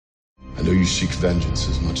know you seek vengeance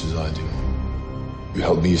as much as I do. You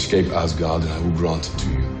help me escape Asgard, and I will grant it to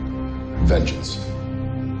you. Vengeance.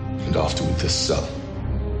 And afterward, this cell.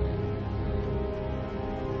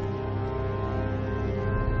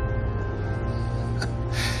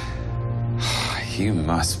 You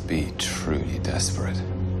must be truly desperate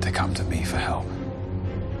to come to me for help.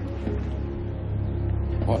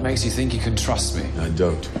 What makes you think you can trust me? I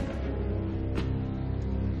don't.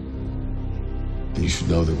 And you should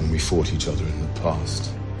know that when we fought each other in the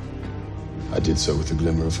past, I did so with a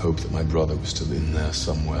glimmer of hope that my brother was still in there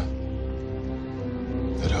somewhere.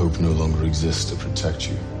 That hope no longer exists to protect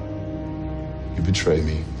you. You betray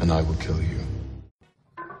me, and I will kill you.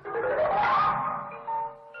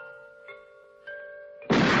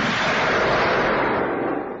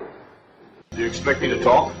 Do you expect me to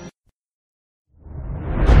talk?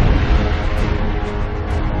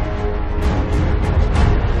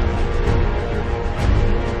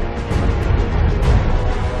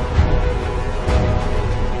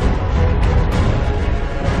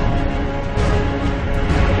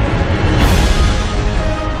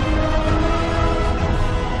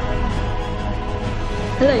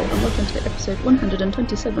 Hello and welcome to episode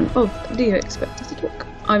 127 of Do You Expect Us to Talk?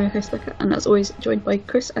 I'm your host Becca, and as always joined by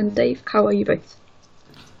Chris and Dave. How are you both?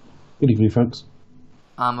 Good evening, folks.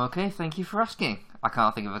 I'm okay, thank you for asking. I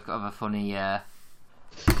can't think of a funny a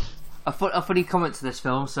funny comment to this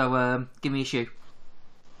film, so give me a shoe.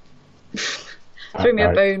 Throw me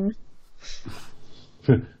a bone.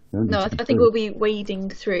 No, I think we'll be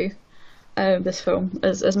wading through this film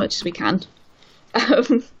as much as we can.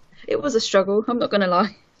 It was a struggle, I'm not going to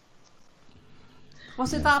lie.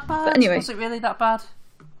 Was it that bad? But anyway. Was it really that bad?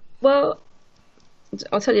 Well,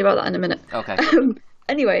 I'll tell you about that in a minute. Okay.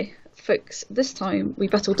 Anyway, folks, this time we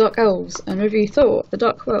battle Dark Elves and review Thor, The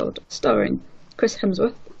Dark World, starring Chris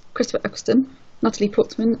Hemsworth, Christopher Eccleston, Natalie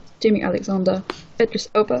Portman, Jamie Alexander, Idris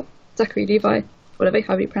Elba, Zachary Levi, whatever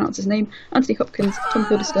how you pronounce his name, Anthony Hopkins, Tom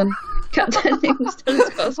Hiddleston, Captain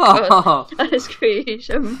Stellan Skarsgård, Alice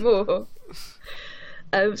Creation Moore.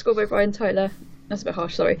 Scored by Brian Tyler. That's a bit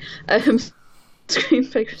harsh, sorry.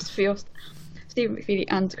 Screenplay Christopher Yost, Stephen McFeely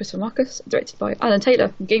and Christopher Marcus. Directed by Alan Taylor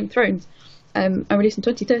from Game of Thrones. And released in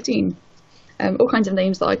 2013. All kinds of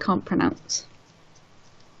names that I can't pronounce.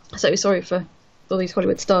 So sorry for all these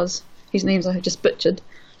Hollywood stars whose names I have just butchered.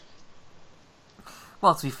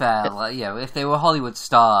 Well, to be fair, like, yeah, if they were Hollywood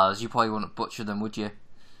stars, you probably wouldn't butcher them, would you?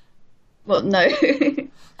 Well, no.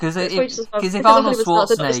 Because if Arnold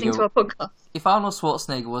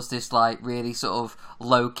Schwarzenegger was this like really sort of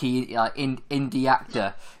low key like indie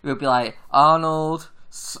actor, it would be like Arnold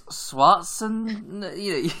Schwarzenegger.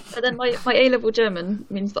 You know. But then my A level German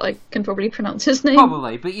means that I can probably pronounce his name.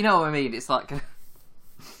 Probably, but you know what I mean. It's like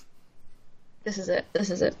This is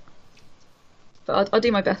it. But I'll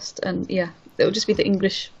do my best, and yeah, it'll just be the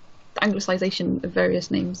anglicization of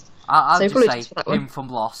various names. I'll so just say for that him one. from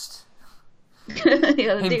Lost.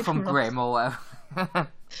 Yeah, him from Grimm or whatever.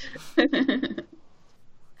 But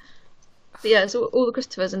yeah, so all the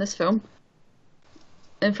Christophers in this film,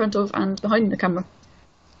 in front of and behind the camera.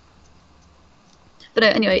 But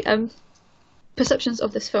anyway, perceptions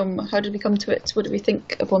of this film. How did we come to it? What did we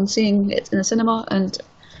think upon seeing it in the cinema? And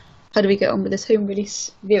how do we get on with this home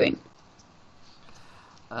release viewing?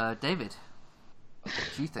 David,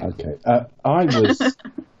 what do you think? Okay,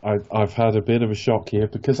 I've had a bit of a shock here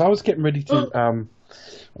because I was getting ready to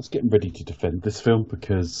defend this film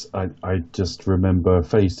because I just remember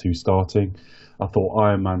Phase 2 starting. I thought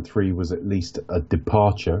Iron Man 3 was at least a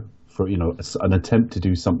departure for, an attempt to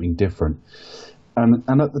do something different. And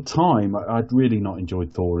at the time, I'd really not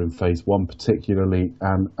enjoyed Thor in Phase 1 particularly,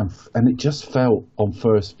 and it just felt, on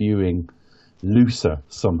first viewing, looser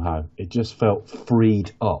somehow. It just felt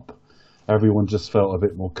freed up. Everyone just felt a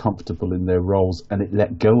bit more comfortable in their roles, and it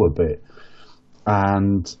let go a bit.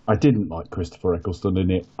 And I didn't like Christopher Eccleston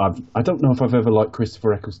in it. I don't know if I've ever liked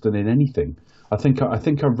Christopher Eccleston in anything. I think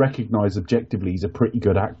I recognise objectively he's a pretty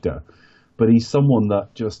good actor, but he's someone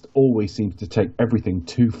that just always seems to take everything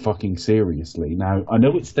too fucking seriously. Now, I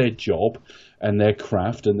know it's their job and their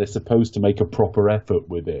craft, and they're supposed to make a proper effort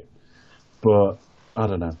with it, but I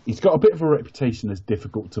don't know. He's got a bit of a reputation as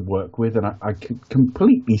difficult to work with, and I can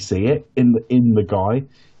completely see it in the guy.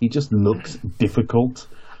 He just looks difficult,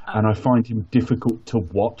 and I find him difficult to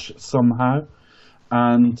watch somehow.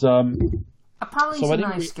 And apparently he's a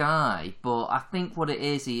nice guy, but I think what it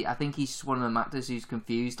is, I think he's just one of them actors who's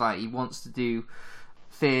confused. Like, he wants to do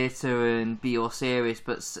theatre and be all serious,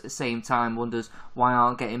 but at the same time wonders why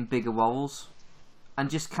aren't getting bigger roles, and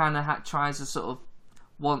just kind of tries to sort of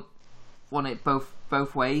want it both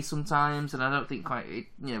both ways sometimes, and I don't think it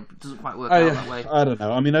doesn't quite work out that way. I don't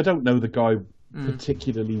know. I mean, I don't know the guy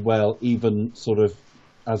particularly well, even sort of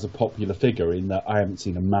as a popular figure, in that I haven't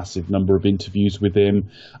seen a massive number of interviews with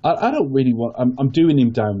him. I don't really want... I'm doing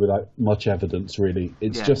him down without much evidence, really.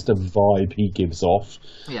 It's just a vibe he gives off.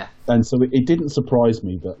 Yeah. And so it didn't surprise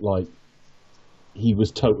me that, like, he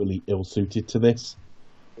was totally ill-suited to this.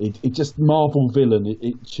 It just... Marvel villain,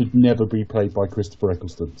 it should never be played by Christopher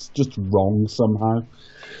Eccleston. It's just wrong somehow.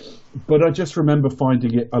 But I just remember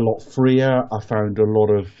finding it a lot freer. I found a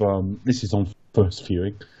lot of... this is on first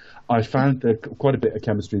viewing. I found quite a bit of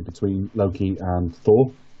chemistry between Loki and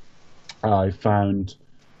Thor. I found,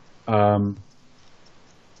 and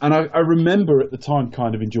I remember at the time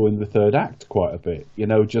kind of enjoying the third act quite a bit.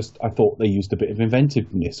 I thought they used a bit of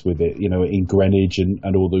inventiveness with it. In Greenwich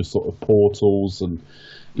and all those sort of portals and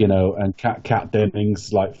and Kat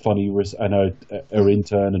Dennings like funny and her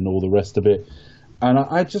intern and all the rest of it. And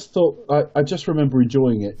I just thought I just remember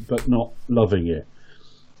enjoying it but not loving it.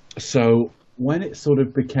 So when it sort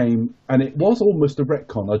of became, and it was almost a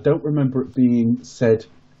retcon, I don't remember it being said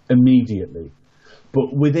immediately,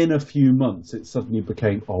 but within a few months it suddenly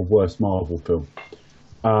became our worst Marvel film,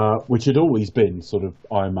 which had always been sort of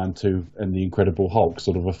Iron Man 2 and The Incredible Hulk,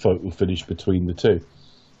 sort of a photo finish between the two.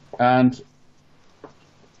 And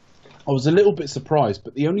I was a little bit surprised,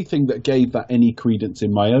 but the only thing that gave that any credence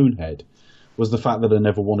in my own head was the fact that I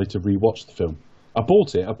never wanted to rewatch the film. I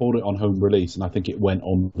bought it on home release, and I think it went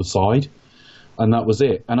on the side. And that was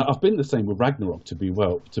it. And I've been the same with Ragnarok, to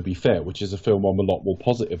be fair, which is a film I'm a lot more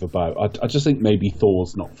positive about. I just think maybe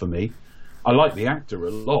Thor's not for me. I like the actor a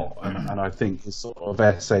lot, and I think his sort of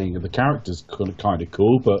essaying of the character's kind of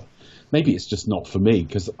cool, but maybe it's just not for me,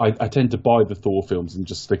 because I tend to buy the Thor films and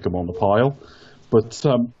just stick them on the pile. But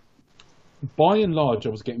by and large, I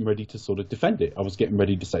was getting ready to sort of defend it. I was getting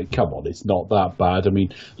ready to say, come on, it's not that bad. I mean,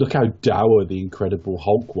 look how dour The Incredible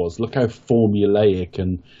Hulk was. Look how formulaic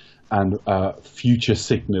and future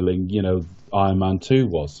signaling, Iron Man 2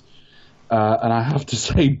 was. And I have to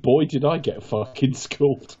say, boy, did I get fucking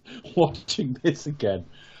schooled watching this again.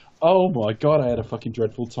 Oh my God, I had a fucking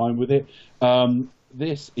dreadful time with it.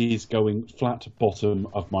 This is going flat bottom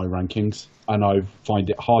of my rankings, and I find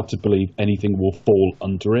it hard to believe anything will fall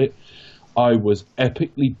under it. I was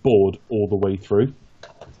epically bored all the way through.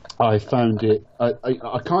 I found it... I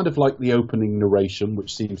kind of like the opening narration,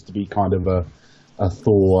 which seems to be kind of a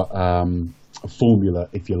Thor formula,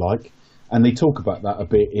 if you like, and they talk about that a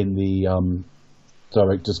bit in the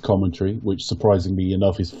director's commentary, which surprisingly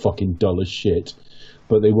enough is fucking dull as shit,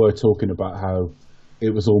 but they were talking about how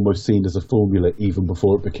it was almost seen as a formula even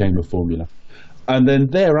before it became a formula. And then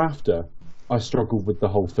thereafter I struggled with the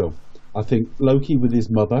whole film. I think Loki with his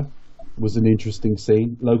mother was an interesting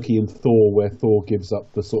scene. Loki and Thor, where Thor gives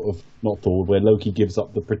up the sort of, not Thor, where Loki gives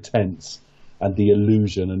up the pretense and the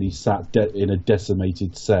illusion, and he's sat in a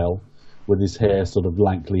decimated cell with his hair sort of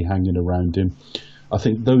lankly hanging around him. I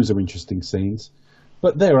think those are interesting scenes.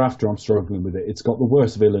 But thereafter, I'm struggling with it. It's got the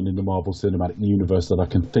worst villain in the Marvel Cinematic Universe that I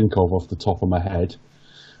can think of off the top of my head.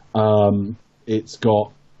 It's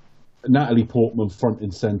got Natalie Portman front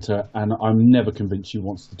and centre, and I'm never convinced she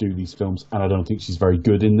wants to do these films, and I don't think she's very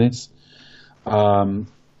good in this.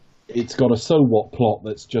 It's got a so what plot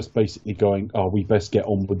that's just basically going, oh, we best get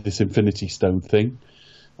on with this Infinity Stone thing,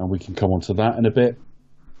 and we can come on to that in a bit.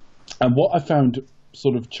 And what I found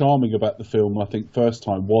sort of charming about the film, I think first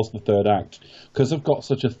time, was the third act, because I've got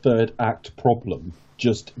such a third act problem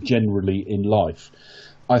just generally in life.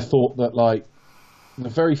 I thought that, like, the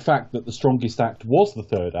very fact that the strongest act was the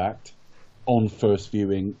third act on first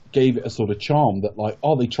viewing gave it a sort of charm that, like,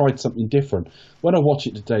 oh, they tried something different. When I watch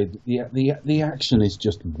it today, the action is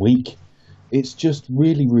just weak. It's just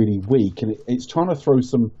really, really weak, and it's trying to throw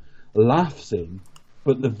some laughs in,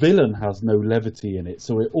 but the villain has no levity in it,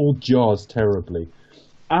 so it all jars terribly.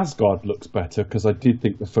 Asgard looks better, because I did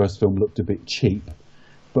think the first film looked a bit cheap,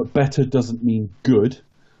 but better doesn't mean good.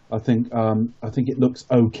 I think it looks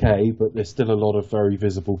okay, but there's still a lot of very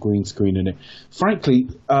visible green screen in it. Frankly,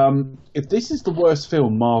 if this is the worst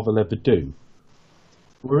film Marvel ever do,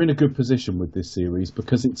 we're in a good position with this series,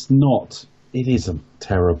 because it isn't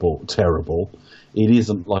terrible. It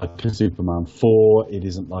isn't like a Superman 4, it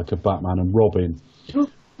isn't like a Batman and Robin,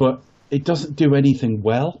 but it doesn't do anything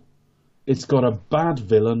well. It's got a bad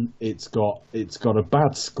villain, it's got a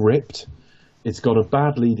bad script, it's got a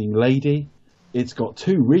bad leading lady, it's got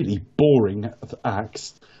two really boring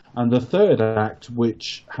acts, and the third act,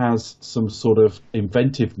 which has some sort of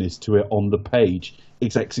inventiveness to it on the page,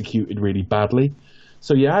 is executed really badly.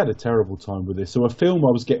 So yeah, I had a terrible time with this. So a film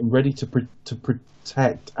I was getting ready to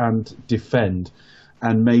protect and defend,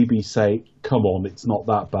 and maybe say, come on, it's not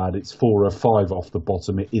that bad. It's 4 or 5 off the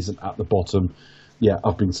bottom. It isn't at the bottom. Yeah,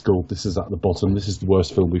 I've been schooled. This is at the bottom. This is the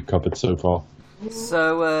worst film we've covered so far.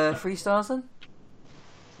 So, 3 stars then?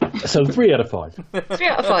 So 3 out of 5. 3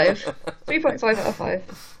 out of 5. 3.5 out of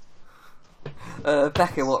 5.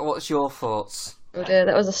 Becca, what's your thoughts? Oh dear,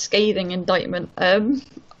 that was a scathing indictment. I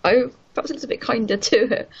perhaps a little bit kinder to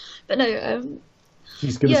it, but no.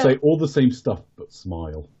 She's going to say all the same stuff, but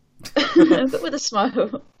smile. But with a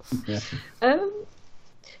smile. Yeah. I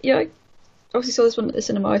obviously saw this one at the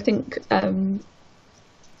cinema. I think for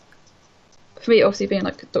me, obviously being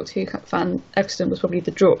like a Doctor Who fan, Eccleston was probably the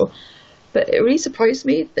draw. But it really surprised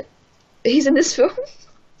me that he's in this film.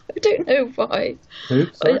 I don't know why. Who?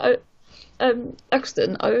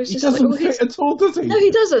 Eccleston. I was just he doesn't like, fit at all, does he? No, he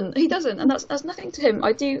doesn't. He doesn't, and that's nothing to him.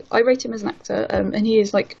 I rate him as an actor, and he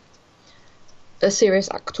is like a serious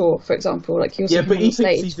actor, for example. Like he was. Yeah, but he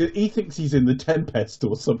thinks he's in the Tempest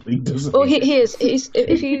or something, doesn't well, he? He is.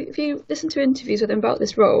 If you listen to interviews with him about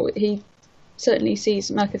this role, he certainly sees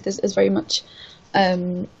Malekith as very much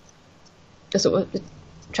a sort of a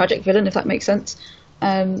tragic villain, if that makes sense.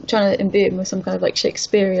 Trying to imbue him with some kind of like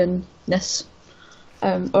Shakespearean-ness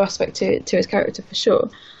or aspect to his character for sure.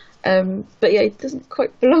 But yeah, he doesn't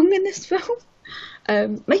quite belong in this film.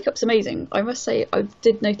 Makeup's amazing. I must say, I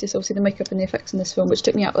did notice obviously the makeup and the effects in this film, which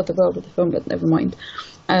took me out of the world of the film, but never mind.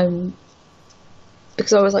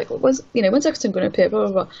 Because I was like, when's Eccleston going to appear? Blah,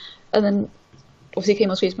 blah, blah. And then obviously he came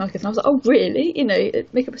on screen as Malekith, and I was like, oh really?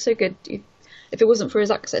 Makeup is so good. If it wasn't for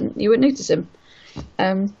his accent, you wouldn't notice him.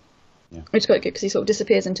 Which is quite good because he sort of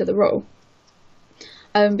disappears into the role.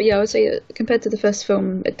 But yeah, I would say that compared to the first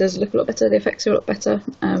film, it does look a lot better. The effects are a lot better.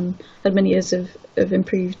 Had many years of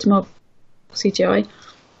improved Marvel CGI.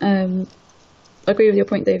 I agree with your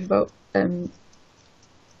point, Dave, about Hiddleston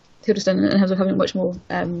and Hemsworth having much more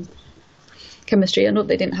chemistry. And not that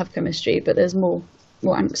they didn't have chemistry, but there's more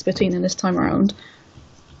angst between them this time around.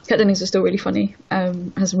 Kat Dennings is still really funny.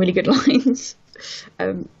 Has some really good lines.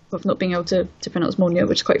 Of not being able to pronounce Mornia,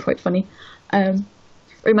 which is quite funny.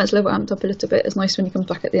 Romance level amped up a little bit. It's nice when he comes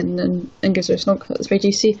back at the end and gives her a snog. That's very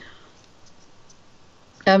juicy.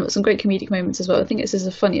 Some great comedic moments as well. I think this is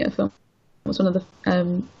a funnier film. It's one of the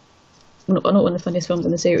not one of the funniest films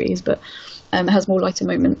in the series, but it has more lighter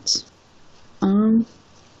moments.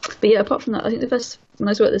 But yeah, apart from that, I think when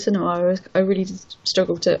I saw it at the cinema, I really did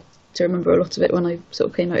struggle to remember a lot of it when I sort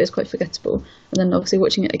of came out. It was quite forgettable, and then obviously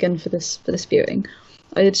watching it again for this viewing,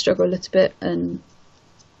 I did struggle a little bit, and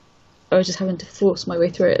I was just having to force my way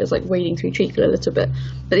through it. It was like wading through treacle a little bit.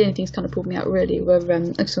 But the only things kind of pulled me out really were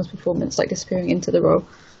Eccleston's performance, like disappearing into the role.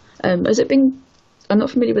 Has it been? I'm not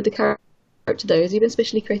familiar with the character though. Has he been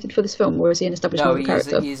specially created for this film, or is he an established Marvel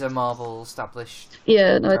character? No, he's a Marvel established.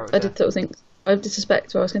 Yeah, no, I did sort of think. I did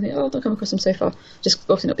suspect, where I was going to think, I've not come across him so far. Just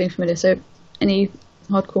obviously not being familiar. So, any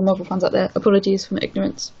hardcore Marvel fans out there, apologies for my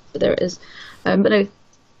ignorance, but there it is. But no,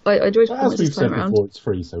 I enjoyed the performance this time around. Before, it's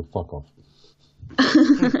free, so fuck off.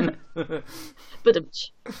 But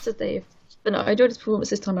said Dave. But no, I enjoyed his performance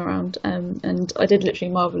this time around, and I did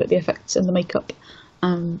literally marvel at the effects and the makeup,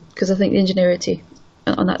 because I think the ingenuity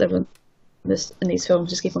on that level in these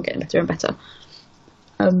films just keep on getting better and better.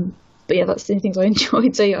 But yeah, that's the only things I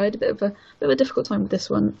enjoyed. So yeah, I had a bit of a difficult time with this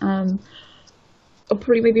one. I'll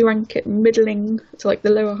probably maybe rank it middling to like the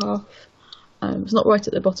lower half. It's not right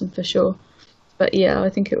at the bottom for sure, but yeah, I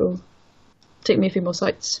think it will take me a few more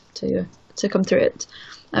sights to come through it.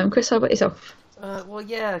 Chris, how about yourself? Well,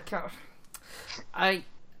 yeah, I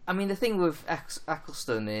mean, the thing with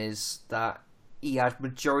Eccleston is that he had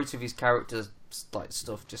majority of his characters like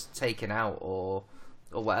stuff just taken out or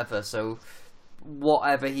whatever. So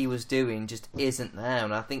whatever he was doing just isn't there,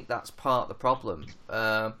 and I think that's part of the problem.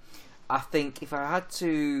 I think if I had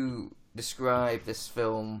to describe this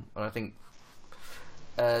film, and I think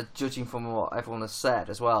judging from what everyone has said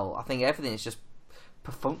as well, I think everything is just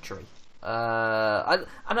perfunctory. I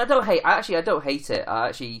don't hate it.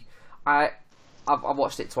 I've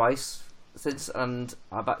watched it twice since, and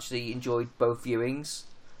I've actually enjoyed both viewings.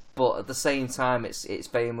 But at the same time, it's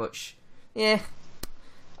very much I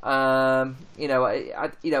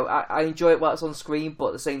enjoy it while it's on screen, but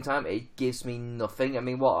at the same time, it gives me nothing. I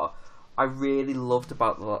mean, what I really loved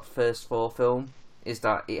about the first Thor film is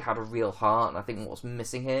that it had a real heart, and I think what's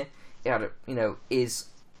missing here, it had is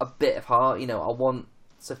a bit of heart. I want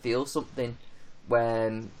to feel something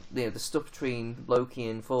when the stuff between Loki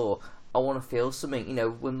and Thor. I want to feel something.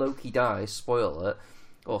 When Loki dies, spoiler,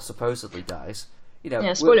 or supposedly dies.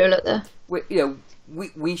 Yeah, spoiler alert there.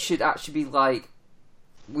 We should actually be like,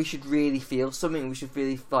 we should really feel something. We should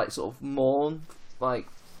really like sort of mourn for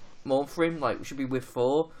him. Like we should be with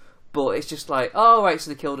Thor. but it's just like, oh right, so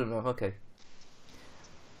they killed him now. Okay.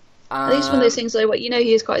 I think it's one of those things like,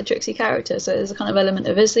 he is quite a tricksy character, so there's a kind of element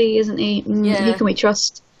of, is he, isn't he? Yeah. Who can we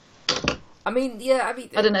trust? I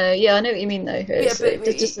don't know. Yeah, I know what you mean, though.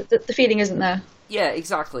 The feeling isn't there. Yeah,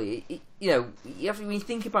 exactly. You have to, when you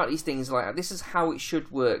think about these things like this is how it should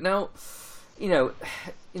work. Now, I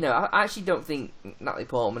actually don't think Natalie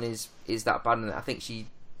Portman is that bad in it. I think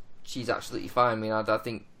she's absolutely fine. I mean, I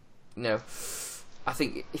think, I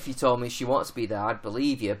think if you told me she wants to be there, I'd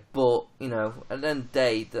believe you. But, at the end of the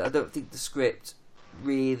day, I don't think the script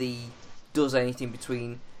really does anything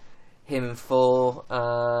between him and Thor.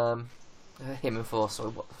 Sorry,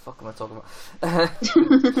 what the fuck am I talking about?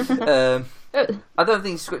 I don't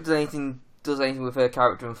think the script does anything with her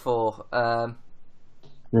character and Thor.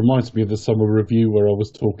 Reminds me of the summer review where I was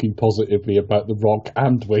talking positively about The Rock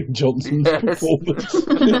and Dwayne Johnson's performance.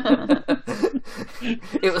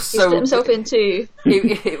 It was he split himself in two.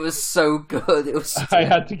 It was so good. It was. I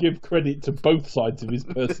had to give credit to both sides of his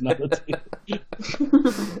personality.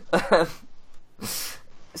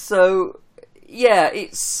 So, yeah,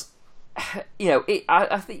 it's.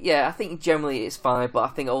 I think generally it's fine, but I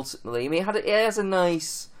think ultimately, I mean, it has a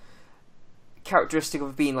nice characteristic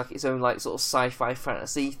of being like its own like sort of sci-fi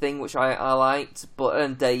fantasy thing, which I liked. But at the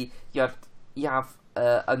end of the day, you have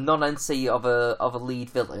a non-entity of a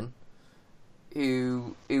lead villain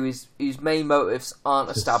whose main motives aren't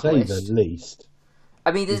established. To say the least.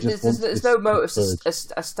 I mean, there's no motives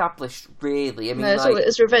established, really. I mean, no,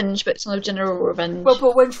 it's revenge, but it's not a general revenge. Well,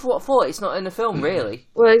 but when for it's not in the film, really.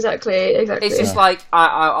 Well, exactly. It's just like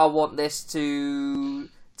I want this to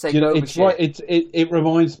take over. It's right. It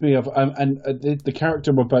reminds me of the character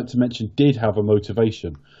I'm about to mention did have a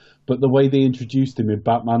motivation, but the way they introduced him in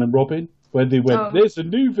Batman and Robin, where they went, "There's a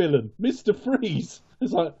new villain, Mr. Freeze."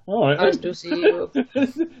 It's like, all right, nice to see you.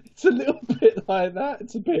 It's a little bit like that.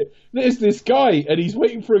 It's a bit. There's this guy, and he's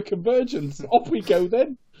waiting for a convergence. Off we go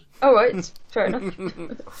then. All right, fair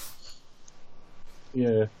enough.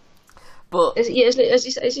 Yeah, but as you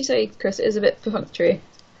say, Chris, it is a bit perfunctory.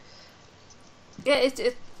 Yeah,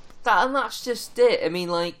 that's just it. I mean,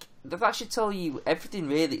 like that should tell you everything,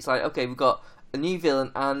 really. It's like, okay, we've got a new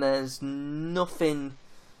villain, and there's nothing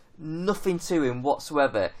to him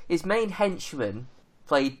whatsoever. His main henchman,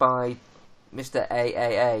 played by Mr.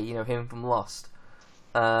 AAA, him from Lost.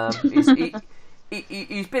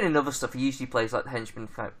 He's been in other stuff. He usually plays like the henchman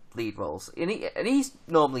type lead roles, and he's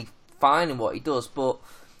normally fine in what he does. But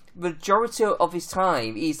majority of his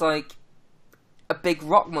time, he's like a big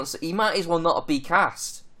rock monster. He might as well not be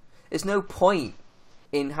cast. There's no point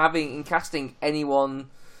in casting anyone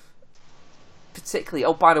particularly.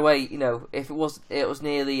 Oh, by the way, if it was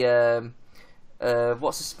nearly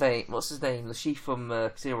what's his name? The chief from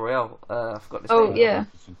Casino Royale. I forgot his name. Oh yeah.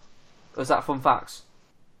 Was that Fun Facts?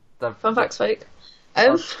 Fun Facts fake.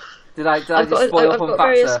 Did I just spoil Fun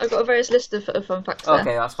Facts? I've got a various list of Fun Facts.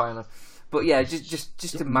 Okay, that's fine then. But yeah,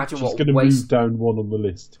 just imagine she's what going to waste. move down one on the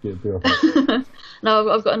list to get a No,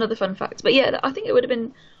 I've got another fun fact. But yeah, I think it would have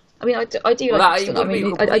been. I mean, I do like Nicholson. I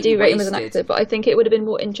mean, I do rate him as an actor, but I think it would have been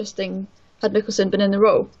more interesting had Nicholson been in the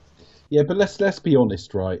role. Yeah, but let's be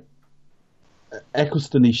honest, right?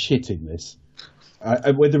 Eccleston is shit in this.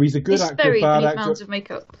 Whether he's a good actor or bad actor, pounds of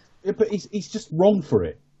makeup. Yeah, but he's just wrong for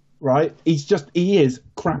it, right? He is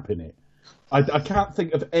crap in it. I can't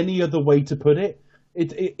think of any other way to put it.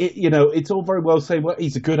 It's all very well saying, well,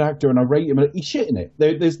 he's a good actor and I rate him. He's shit in it.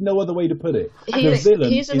 There's no other way to put it. He's in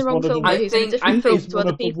the wrong film. He's in a different film to other people. It's one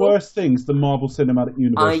of the worst things the Marvel Cinematic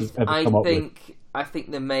Universe has ever come up with. I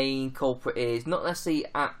think the main culprit is not necessarily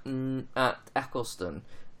at Eccleston,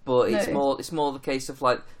 but it's more the case of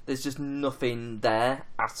like there's just nothing there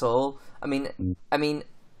at all. I mean,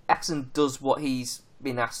 Eccleston does what he's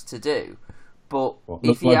been asked to do, but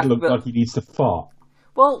looks like he needs to fart.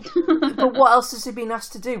 Well, but what else has he been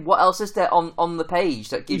asked to do? What else is there on the page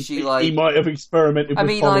that gives you like? He might have experimented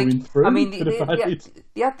with following through. I mean, they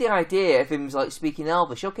had the idea of him like speaking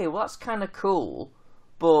Elvish. Okay, well that's kind of cool,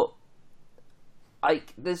 but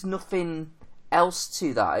like there's nothing else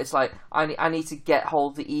to that. It's like I need to get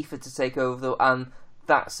hold of the ether to take over, and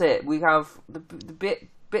that's it. We have the bit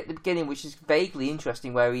at the beginning which is vaguely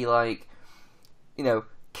interesting, where he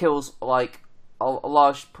kills like a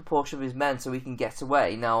large proportion of his men so he can get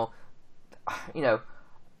away. Now,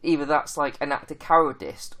 either that's like an act of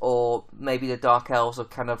cowardice, or maybe the Dark Elves are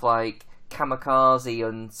kind of like kamikaze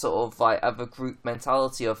and sort of like have a group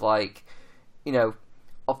mentality of like,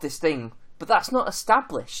 of this thing. But that's not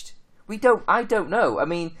established. I don't know. I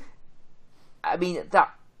mean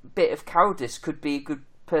that bit of cowardice could be a good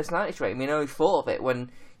personality trait. I mean, I only thought of it when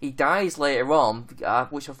he dies later on,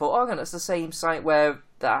 which I thought, that's the same site where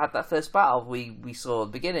that had that first battle we saw at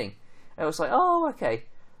the beginning. And I was like, oh, okay.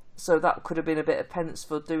 So that could have been a bit of penance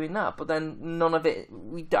for doing that. But then none of it,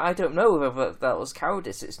 I don't know whether that was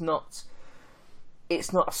cowardice. It's not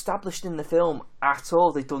established in the film at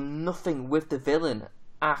all. They've done nothing with the villain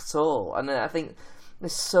at all. And I think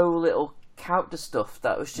there's so little character stuff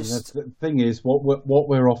that was just... The thing is, what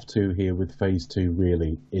we're off to here with Phase 2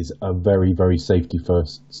 really is a very, very safety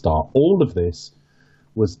first start. All of this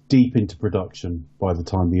was deep into production by the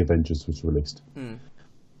time the Avengers was released.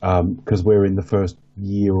 Because we're in the first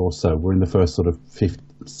year or so. We're in the first sort of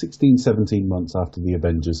 16, 17 months after the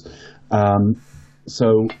Avengers.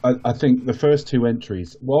 So I think the first two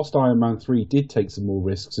entries, whilst Iron Man 3 did take some more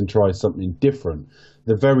risks and try something different,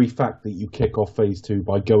 the very fact that you kick off Phase 2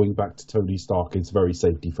 by going back to Tony Stark is very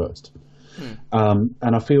safety first. And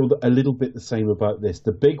I feel a little bit the same about this.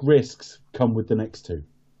 The big risks come with the next two.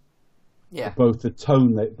 Yeah. Both the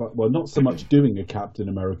tone, not so much doing a Captain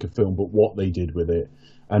America film, but what they did with it.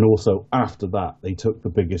 And also after that, they took the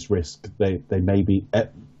biggest risk they maybe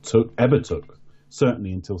ever took,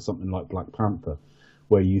 certainly until something like Black Panther,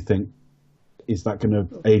 where you think, is that going to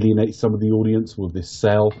alienate some of the audience? Will this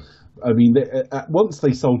sell? I mean, once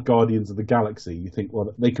they sold Guardians of the Galaxy, you think,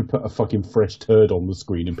 well, they could put a fucking fresh turd on the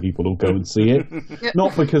screen and people will go and see it.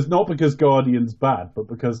 Not because Guardians bad, but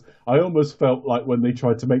because I almost felt like when they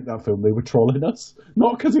tried to make that film, they were trolling us.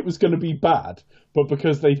 Not because it was going to be bad, but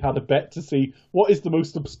because they had a bet to see what is the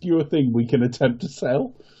most obscure thing we can attempt to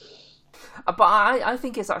sell. But I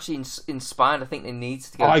think it's actually inspired. I think they need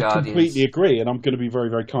to go Guardians. I completely agree, and I'm going to be very,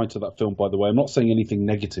 very kind to that film, by the way. I'm not saying anything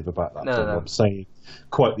negative about that film. No. I'm saying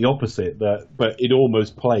quite the opposite. But it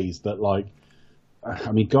almost plays that, like,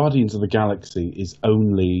 I mean, Guardians of the Galaxy is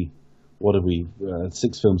only,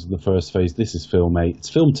 6 films in the first phase. This is film 8. It's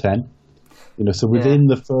film 10. So within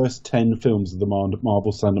the first 10 films of the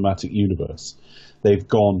Marvel Cinematic Universe, they've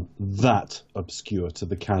gone that obscure to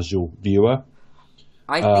the casual viewer.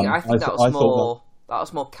 I think that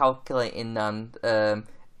was more calculating than the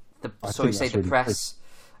press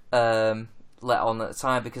let on at the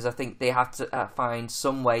time, because I think they had to find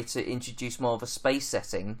some way to introduce more of a space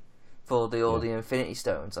setting for the Infinity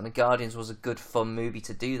Stones, and the Guardians was a good fun movie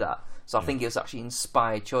to do that. So I think it was actually an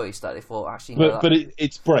inspired choice that they thought actually. But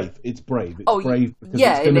it's brave. It's brave. It's brave because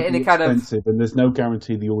it's going to be expensive, and there's no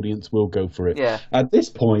guarantee the audience will go for it. Yeah. At this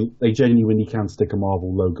point, they genuinely can stick a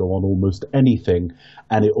Marvel logo on almost anything,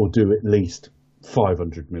 and it will do at least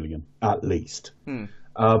 500 million, at least.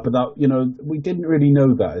 But that, we didn't really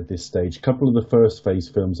know that at this stage. A couple of the first phase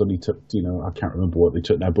films only took, I can't remember what they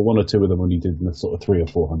took now, but 1 or 2 of them only did in the sort of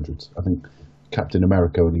 300 or 400s. I think Captain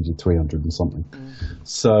America only did 300 and something.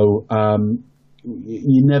 So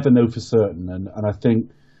you never know for certain, and I think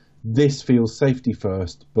this feels safety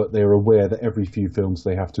first, but they're aware that every few films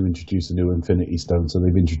they have to introduce a new Infinity Stone, so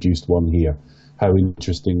they've introduced one here. How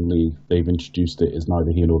interestingly they've introduced it is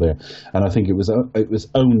neither here nor there. And I think it was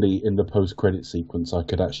only in the post-credit sequence I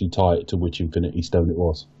could actually tie it to which Infinity Stone it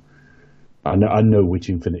was. I know which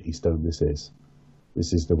Infinity Stone this is.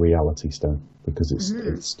 This is the Reality Stone, because it's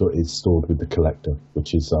stored with the Collector,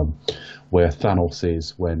 which is where Thanos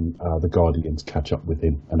is when the Guardians catch up with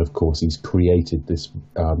him. And of course, he's created this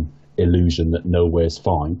illusion that nowhere's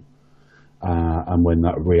fine. And when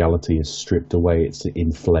that reality is stripped away, it's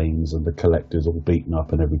in flames and the Collector's all beaten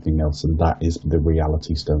up and everything else. And that is the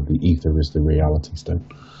Reality Stone. The ether is the Reality Stone.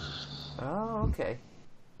 Oh, okay.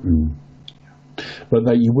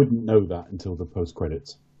 But you wouldn't know that until the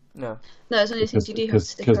post-credits. No, it's only things you do have to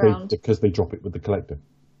stick around. Because they drop it with the Collector.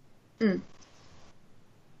 Yeah,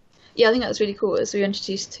 I think that's really cool. As we were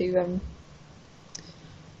introduced to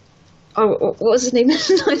what was his name?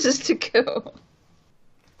 Nicest to kill.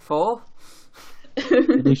 4?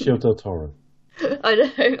 Benicio del Toro. I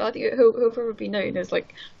don't know. I think he'll probably be known as that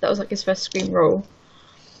was his first screen role.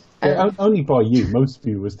 Yeah, only by you. Most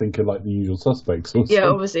viewers think of The Usual Suspects. Also. Yeah,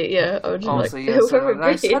 obviously, yeah. I would Nice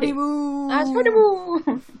honeymoon. Nice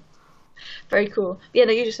honeymoon. Very cool. Yeah,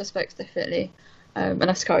 The Usual Suspects definitely, and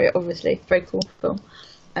Ascaria obviously. Very cool film.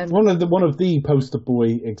 One of the poster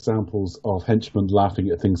boy examples of henchmen laughing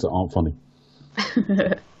at things that aren't funny.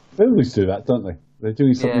 They always do that, don't they? They're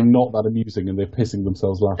doing something not that amusing and they're pissing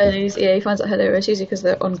themselves laughing. And he finds that hilarious, usually because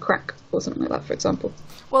they're on crack or something like that, for example.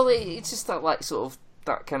 Well, it's just that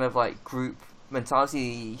that kind of group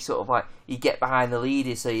mentality. You get behind the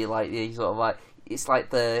leader, so it's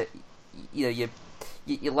like you're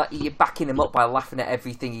backing him up by laughing at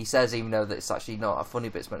everything he says, even though that it's actually not funny,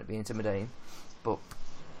 but it's meant to be intimidating. But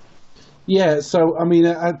Yeah, so I mean,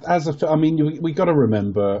 we got to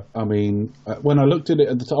remember. I mean, when I looked at it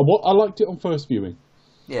at the time, I liked it on first viewing.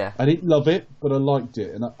 Yeah, I didn't love it, but I liked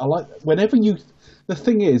it, and I like whenever you. The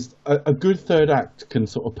thing is, a good third act can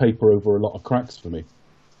sort of paper over a lot of cracks for me.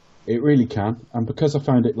 It really can, and because I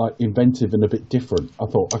found it like inventive and a bit different, I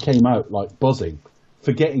thought I came out like buzzing,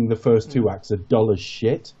 forgetting the first two acts are dull as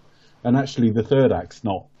shit, and actually the third act's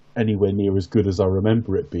not anywhere near as good as I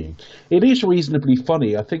remember it being. It is reasonably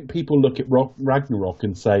funny. I think people look at Ragnarok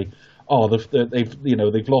and say, "Oh,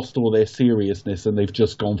 they've lost all their seriousness and they've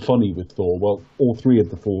just gone funny with Thor." Well, all three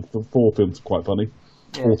of the four films are quite funny.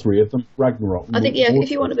 Yeah. All three of them. Ragnarok. I think,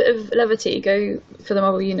 if you want a bit of levity, go for the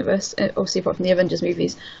Marvel Universe, obviously apart from the Avengers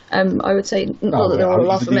movies. I would say, not that they're all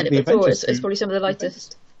laugh a minute, but Thor is probably some of the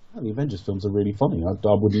lightest. The Avengers films are really funny. I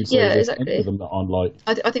wouldn't say any of them that aren't light.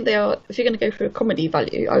 I think they are, if you're going to go for a comedy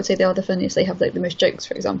value, I would say they are the funniest. They have like the most jokes,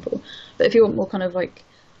 for example. But if you want more kind of like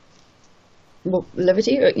more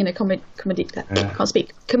levity, or comedic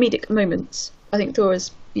moments, I think Thor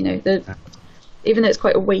is, even though it's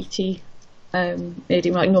quite a weighty,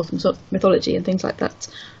 doing like Norse mythology and things like that,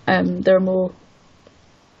 there are more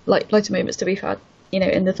lighter moments to be had,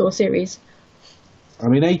 in the Thor series. I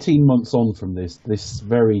mean, 18 months on from this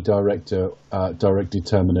very directed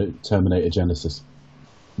Terminator Genesis,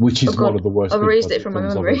 which is one of the worst. I've erased it from my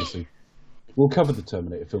memory. We'll cover the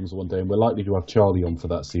Terminator films one day, and we're likely to have Charlie on for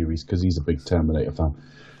that series because he's a big Terminator fan.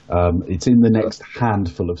 It's in the next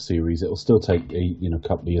handful of series. It'll still take a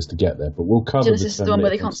couple of years to get there, but we'll cover Genesis is the one where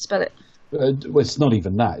they can't spell it. Well, it's not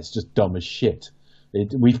even that. It's just dumb as shit.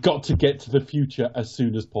 We've got to get to the future as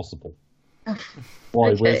soon as possible.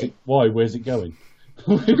 Why? Okay. Where's it going?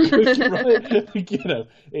 It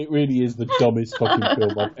really is the dumbest fucking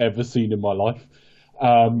film I've ever seen in my life.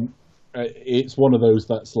 It's one of those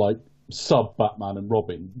that's like sub Batman and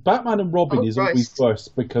Robin. Batman and Robin is always worse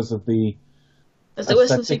because of the. Is it worse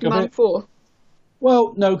than Superman 4?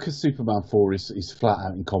 Well, no, because Superman 4 is flat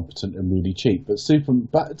out incompetent and really cheap. But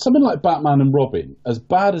something like Batman and Robin, as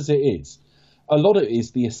bad as it is, a lot of it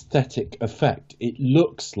is the aesthetic effect. It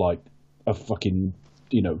looks like a fucking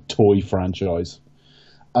toy franchise.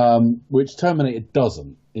 Which Terminator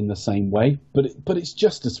doesn't in the same way, but it's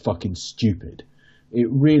just as fucking stupid. It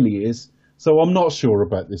really is. So I'm not sure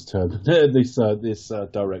about this this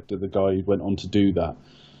director, the guy who went on to do that.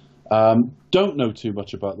 Don't know too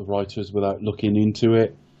much about the writers without looking into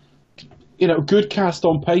it. Good cast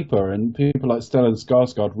on paper, and people like Stellan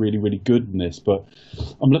Skarsgård really, really good in this. But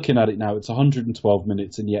I'm looking at it now; it's 112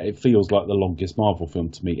 minutes, and yet it feels like the longest Marvel film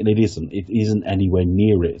to me, and it isn't. It isn't anywhere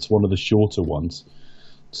near it. It's one of the shorter ones.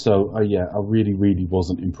 So I really, really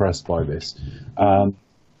wasn't impressed by this. But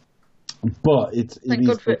thank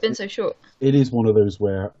God for it being so short. It is one of those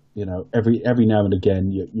where every now and again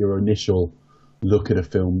your initial look at a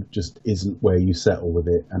film just isn't where you settle with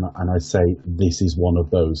it, and I say this is one of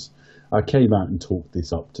those. I came out and talked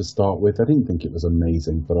this up to start with. I didn't think it was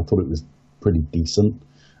amazing, but I thought it was pretty decent,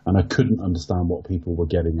 and I couldn't understand what people were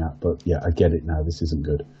getting at. But yeah, I get it now. This isn't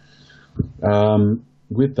good.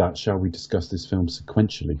 With that, shall we discuss this film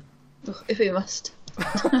sequentially? If we must.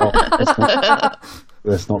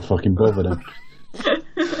 Let's not fucking bother then.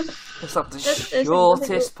 It's not the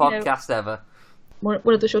shortest podcast ever. One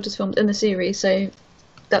of the shortest films in the series, so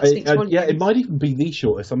that speaks volumes. Yeah, it might even be the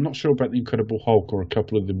shortest. I'm not sure about the Incredible Hulk or a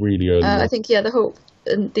couple of the really early ones. I think, the Hulk,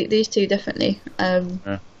 and these two definitely,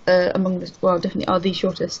 definitely are the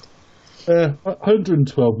shortest.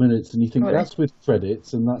 112 minutes, and you think that's with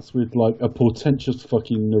credits, and that's with like a portentous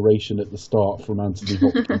fucking narration at the start from Anthony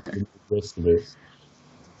Hopkins and the rest of it.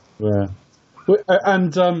 Yeah,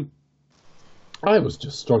 and I was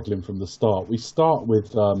just struggling from the start. We start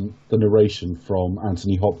with the narration from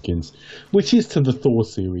Anthony Hopkins, which is to the Thor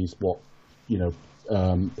series what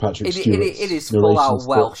Patrick Stewart. It is full out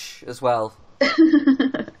Welsh as well.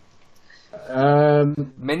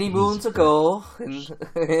 Many moons ago.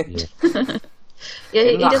 Yeah,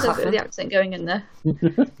 he does have the accent going in there.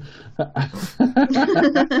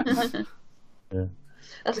 Yeah.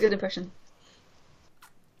 That's a good impression.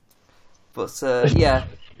 But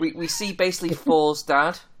we see basically Thor's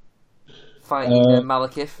dad fighting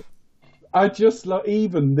Malekith. I just like,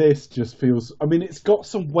 even this just feels. I mean, it's got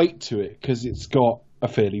some weight to it because it's got a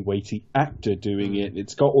fairly weighty actor doing it.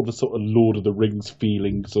 It's got all the sort of Lord of the Rings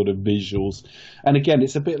feeling sort of visuals. And again,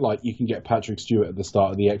 it's a bit like you can get Patrick Stewart at the start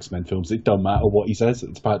of the X-Men films. It doesn't matter what he says.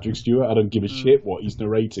 It's Patrick Stewart. I don't give a shit what he's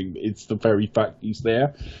narrating. It's the very fact he's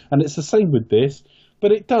there. And it's the same with this.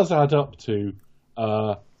 But it does add up to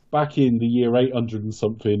back in the year 800 and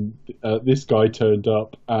something, this guy turned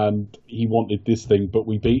up and he wanted this thing, but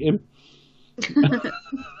we beat him.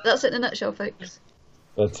 That's it in a nutshell, folks.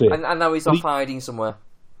 That's it. And now he's off hiding somewhere.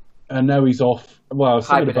 And now he's off. Well,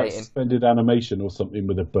 something about Hibernating. suspended animation or something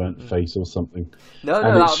with a burnt face or something. No,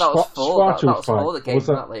 that was Thor. That was Thor that gave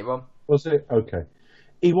him that later on. Was it? Okay.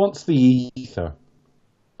 He wants the ether.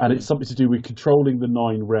 And it's something to do with controlling the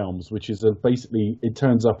 9 realms, which is basically, it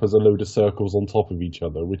turns up as a load of circles on top of each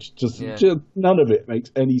other, which just none of it makes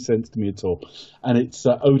any sense to me at all. And it's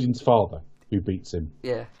Odin's father who beats him.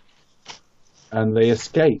 Yeah. And they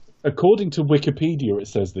escape. According to Wikipedia, it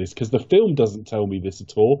says this, because the film doesn't tell me this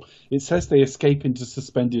at all. It says they escape into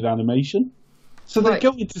suspended animation. So they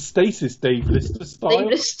go into stasis, Dave Lister style. Dave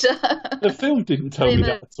Lister. The film didn't tell me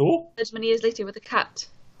that at all. As many years later with a cat.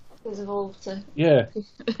 Has evolved to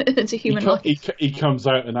into human life. He comes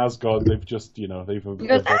out in Asgard. They've just, they've. He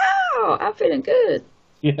goes, "Ow, I'm feeling good."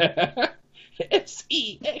 Yeah,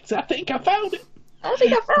 SEX. I think I found it.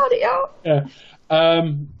 Y'all. Yeah.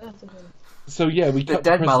 So yeah, we cut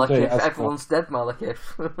dead to present day. Everyone's dead, Malekith.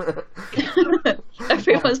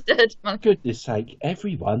 Everyone's dead. For goodness sake,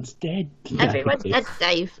 everyone's dead. Everyone's dead,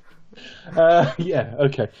 Dave. Yeah.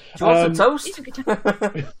 Okay. Do you want some toast?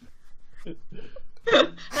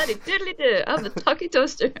 Howdy diddly do. I'm the talkie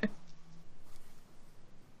toaster.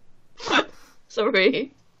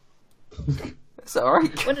 Sorry. It's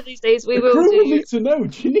alright. One of these days we will do. need to know.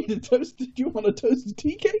 Do you need a toast? Do you want a toasted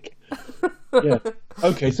tea cake? Yeah.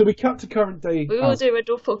 Okay. So we cut to current day. We will do a Red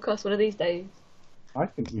Dwarf podcast one of these days. I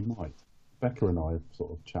think we might. Becca and I have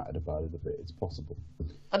sort of chatted about it a bit. It's possible.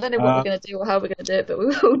 I don't know what we're going to do or how we're going to do it, but we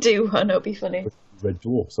will do one. It'll be funny. Red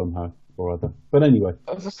Dwarf somehow or other. But anyway,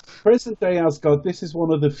 present day Asgard. This is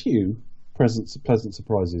one of the few pleasant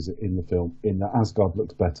surprises in the film. In that Asgard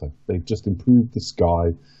looks better. They've just improved the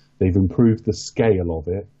sky. They've improved the scale of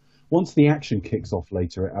it. Once the action kicks off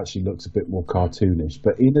later, it actually looks a bit more cartoonish.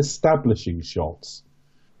 But in establishing shots,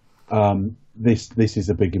 this is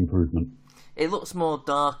a big improvement. It looks more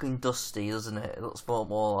dark and dusty, doesn't it? It looks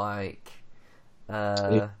more like.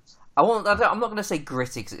 I'm not going to say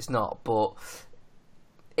gritty because it's not, but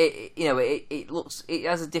it looks. It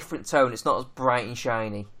has a different tone. It's not as bright and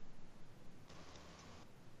shiny.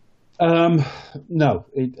 No,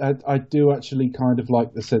 I do actually kind of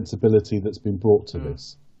like the sensibility that's been brought to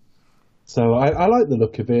this. So I like the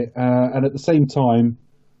look of it, and at the same time,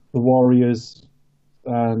 the Warriors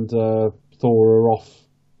and Thor are off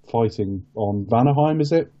fighting on Vanaheim,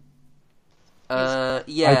 is it?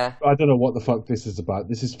 Yeah. I don't know what the fuck this is about.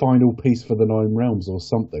 This is final piece for the 9 realms or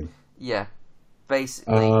something. Yeah,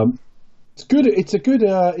 basically. It's good. It's a good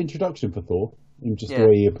introduction for Thor, and just the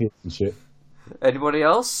way he appears and shit. Anybody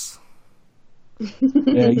else?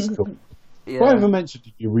 Yeah, he's cool. Yeah. I ever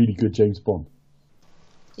mentioned you're really good James Bond?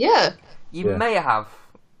 Yeah. You may have.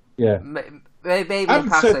 Yeah. Maybe Having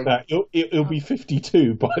passing. said that, it'll be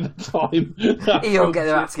 52 by the time. He'll get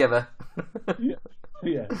their act together.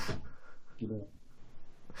 Yeah.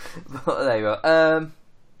 But there you go.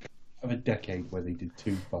 Of a decade where they did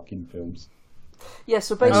 2 fucking films. Yeah,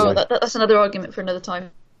 so basically... that's another argument for another time.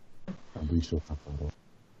 And we shall have that.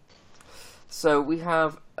 So we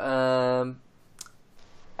have...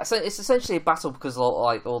 it's essentially a battle because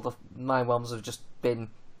all the 9 realms have just been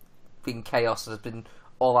chaos. There's been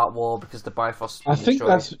all-out war because the Bifrost has been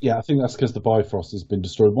destroyed. I think that's because the Bifrost has been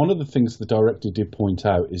destroyed. One of the things the director did point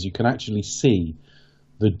out is you can actually see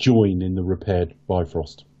the join in the repaired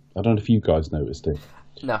Bifrost. I don't know if you guys noticed it.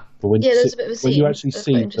 No. But when there's a bit of a scene. when you actually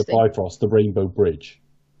see the Bifrost, the Rainbow Bridge,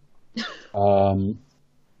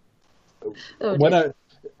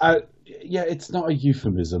 it's not a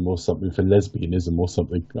euphemism or something for lesbianism or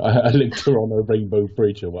something. I linked her on a Rainbow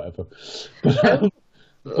Bridge or whatever.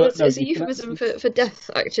 It's a euphemism for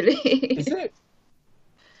death, actually. Is it?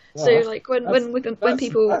 So, like when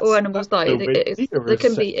people or animals die,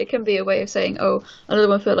 it can be a way of saying, oh, another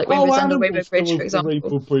one for like Rainbow Sand or Rainbow Bridge, for example.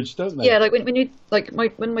 Rainbow Bridge, don't they? Yeah, like when you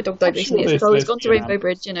when my dog died recently, it says, oh, it's gone to Rainbow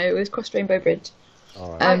Bridge. It was crossed Rainbow Bridge.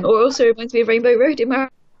 Right. Or also reminds me of Rainbow Road in Mario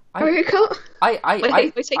Kart.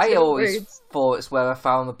 I always thought it's where I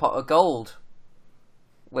found the pot of gold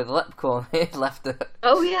with a leprechaun left it.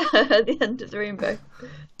 Oh yeah, at the end of the rainbow.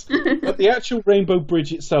 But the actual Rainbow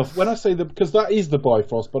Bridge itself, when I say because that is the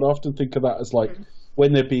Bifrost, but I often think of that as like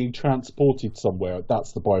when they're being transported somewhere,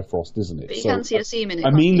 that's the Bifrost, isn't it? But you can see a seam in it. I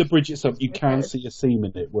mean, the bridge itself, you can see a seam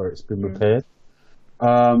in it where it's been repaired.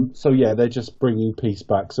 So yeah, they're just bringing peace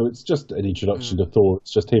back. So it's just an introduction to Thor.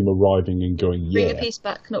 It's just him arriving and going, Bring a piece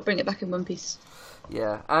back, not bring it back in one piece.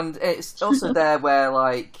 Yeah, and it's also there where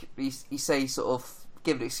like he say sort of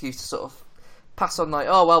give an excuse to sort of pass on like,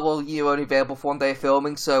 oh well, you're only available for 1 day of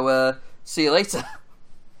filming, so see you later.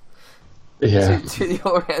 Yeah. to the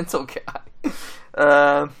Oriental guy.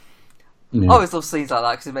 I always love scenes like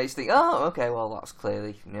that because it makes you think, oh, okay, well, that's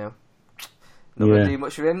clearly, not going to do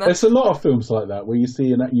much for him then. There's a lot of films like that where you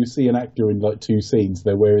see an actor in like 2 scenes,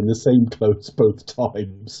 they're wearing the same clothes both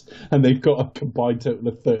times, and they've got a combined total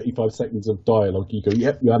of 35 seconds of dialogue. You go,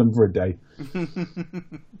 yep, you had them for a day.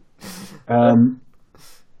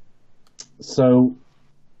 So,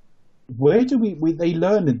 where do they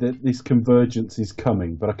learn that this convergence is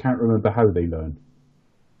coming, but I can't remember how they learn.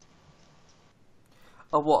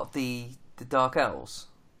 Oh, what, the Dark Elves?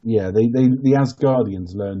 Yeah, the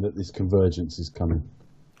Asgardians learn that this convergence is coming.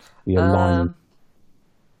 The alignment.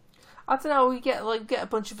 I don't know. We get a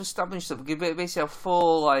bunch of established stuff. We basically have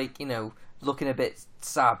Thor, looking a bit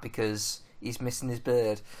sad because he's missing his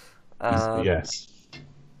bird. Yes.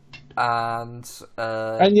 And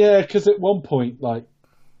yeah, because at one point,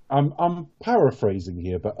 I'm paraphrasing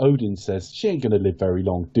here, but Odin says she ain't going to live very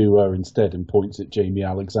long. Do her instead, and points at Jamie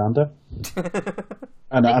Alexander.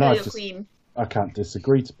 and I can't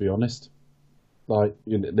disagree, to be honest. At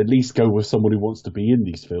least go with someone who wants to be in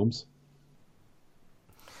these films.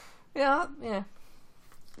 Yeah.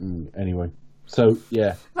 Anyway, so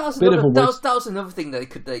yeah, that was another thing they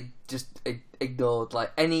just ignored.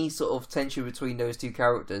 Like any sort of tension between those two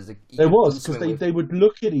characters. There was, because they would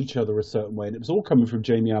look at each other a certain way, and it was all coming from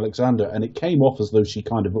Jamie Alexander, and it came off as though she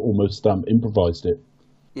kind of almost improvised it.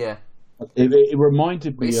 Yeah. It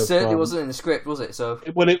reminded me of... It certainly wasn't in the script, was it? So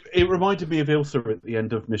it reminded me of Ilsa at the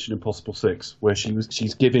end of Mission Impossible 6, where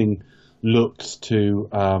she's giving looks to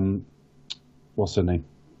what's her name?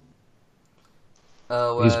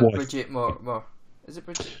 His wife. Bridget Moore. Is it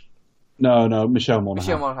Bridget? No, Michelle Monaghan.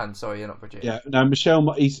 Michelle Monaghan, sorry, you're not Bridget. Yeah, no, Michelle.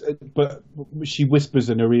 But she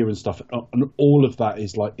whispers in her ear and stuff, and all of that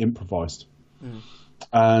is improvised.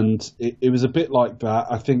 And it was a bit like that.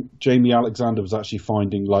 I think Jamie Alexander was actually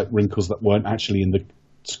finding wrinkles that weren't actually in the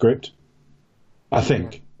script. I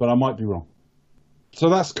think, but I might be wrong. So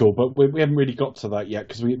that's cool, but we haven't really got to that yet,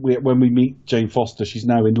 because when we meet Jane Foster, she's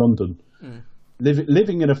now in London.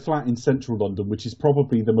 Living in a flat in central London, which is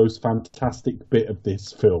probably the most fantastic bit of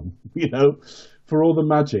this film. For all the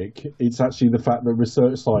magic, it's actually the fact that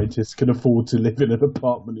research scientists can afford to live in an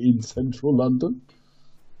apartment in central London.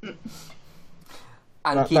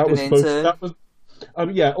 And keep an intern.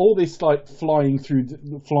 All this flying through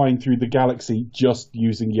the galaxy just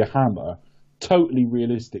using your hammer, totally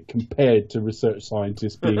realistic compared to research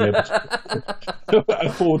scientists being able to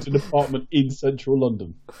afford an apartment in central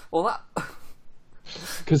London. Well, that.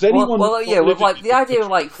 Because anyone, the idea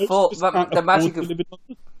of Thor, the magic of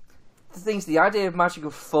the idea of magic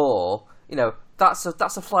of Thor, that's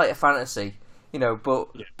a flight of fantasy, but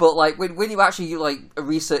when you actually a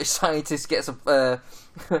research scientist gets a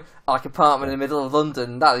apartment in the middle of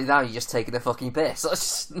London, now you're just taking a fucking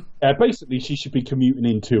piss. Basically, she should be commuting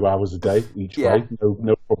in 2 hours a day each way,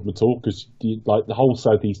 no problem at all, because the whole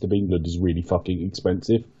southeast of England is really fucking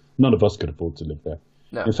expensive. None of us could afford to live there.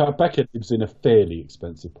 No. In fact, Becca lives in a fairly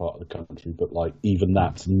expensive part of the country, but even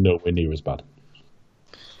that's nowhere near as bad.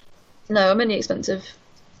 No, I'm only expensive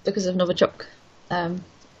because of Novichok.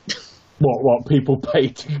 What people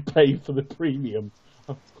pay for the premium?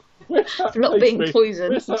 For not being poisoned.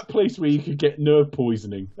 Where's that place where you could get nerve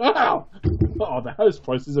poisoning? Ow! Oh, the house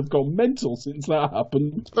prices have gone mental since that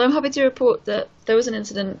happened. Well, I'm happy to report that there was an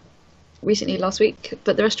incident recently last week,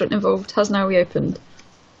 but the restaurant involved has now reopened.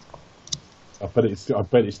 I bet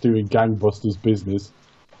it's doing gangbusters business.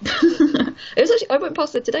 It was actually, I went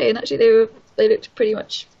past it today, and actually they looked pretty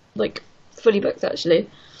much fully booked. Actually,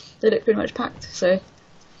 they looked pretty much packed. So,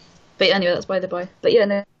 but anyway, that's by the by. But yeah,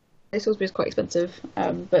 no, Salisbury is quite expensive.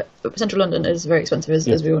 But central London is very expensive, as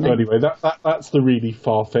we all know. So anyway, that's the really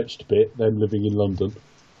far-fetched bit. Them living in London.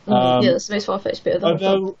 Yeah, that's the most far-fetched bit of the whole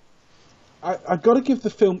film. I've got to give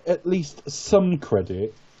the film at least some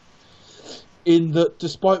credit. In that,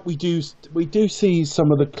 despite we do see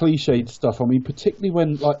some of the cliched stuff. I mean, particularly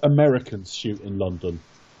when Americans shoot in London,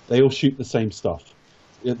 they all shoot the same stuff.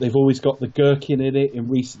 They've always got the Gherkin in it.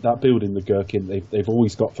 That building, the Gherkin, they've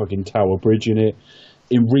always got fucking Tower Bridge in it.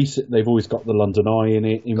 They've always got the London Eye in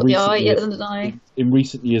it. The London Eye. In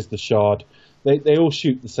recent years, the Shard. They all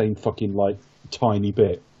shoot the same fucking tiny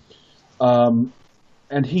bit. And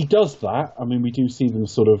he does that. I mean, we do see them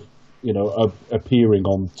sort of, appearing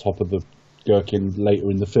on top of the Gherkin later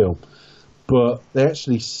in the film, but they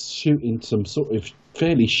actually shoot in some sort of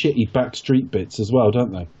fairly shitty backstreet bits as well,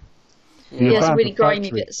 don't they? Yeah, some really grimy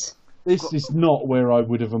bits. This is not where I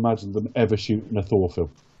would have imagined them ever shooting a Thor film.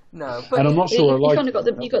 No, but and I'm not sure. You kind of got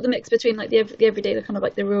the mix between the everyday, the kind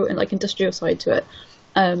of the real and industrial side to it,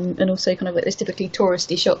 and also kind of those typically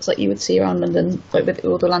touristy shots you would see around London, with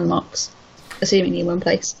all the landmarks, seemingly in one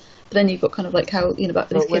place. But then you've got kind of like how back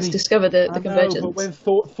when these kids discover the convergence. But when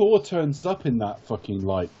Thor turns up in that fucking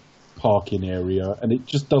like parking area, and it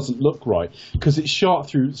just doesn't look right because it's shot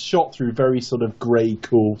through very sort of grey,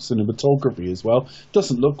 cool cinematography as well.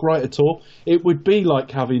 Doesn't look right at all. It would be like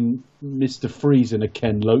having Mr. Freeze in a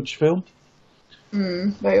Ken Loach film.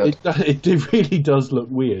 Very odd. It really does look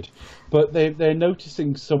weird, but they're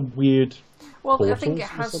noticing some weird. Well, I think it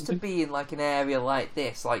has to be in like an area like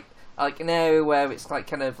this, like an area where it's like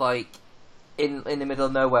kind of like in the middle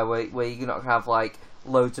of nowhere where you're not gonna have like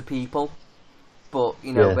loads of people, but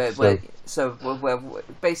you know where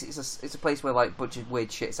basically it's a place where like a bunch of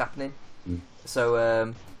weird shit's happening.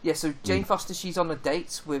 So so Jane Foster, she's on a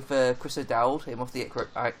date with Chris O'Dowd, him off the It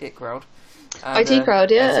Crowd. And, IT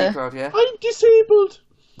Crowd, yeah. IT Crowd, yeah. I'm disabled.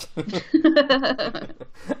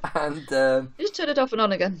 And just turn it off and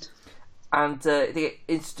on again. And they get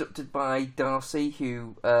instructed by Darcy,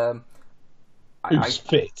 who's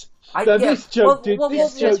fit. This joke what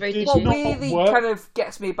really work. kind of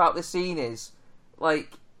gets me about this scene is,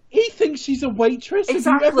 like... He thinks she's a waitress?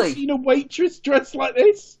 Exactly. Have you ever seen a waitress dressed like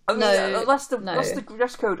this? I mean, unless the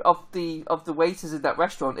dress code of the waiters in that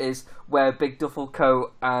restaurant is wear a big duffel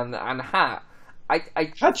coat and a hat.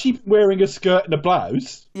 Had she been wearing a skirt and a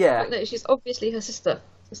blouse? Yeah. No, she's obviously her sister.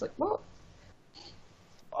 It's like, what?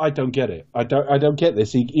 I don't get it. I don't get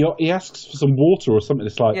this. He asks for some water or something.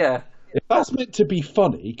 It's like, if that's meant to be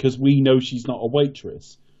funny because we know she's not a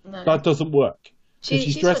waitress, that doesn't work.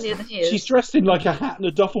 She's dressed. She's dressed in like a hat and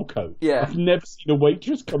a duffel coat. Yeah, I've never seen a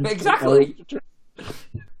waitress come. Exactly.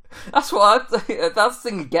 That's what that's the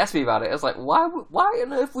thing that gets me about it. I was like, why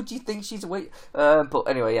on earth would you think she's a wait? But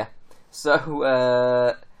anyway, yeah.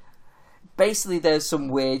 So basically, there's some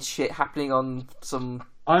weird shit happening on some.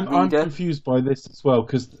 I'm confused by this as well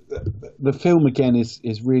because the film again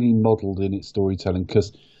is really modelled in its storytelling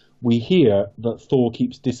because we hear that Thor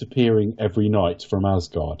keeps disappearing every night from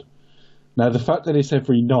Asgard. Now the fact that it's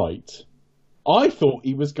every night, I thought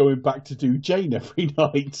he was going back to do Jane every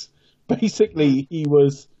night. Basically,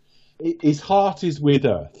 his heart is with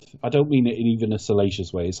Earth. I don't mean it in even a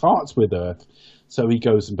salacious way. His heart's with Earth, so he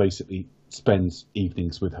goes and basically spends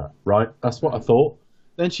evenings with her. Right? That's what I thought.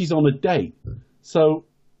 Then she's on a date. So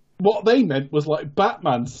what they meant was like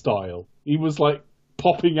Batman style. He was like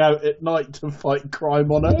popping out at night to fight crime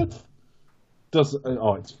on Earth.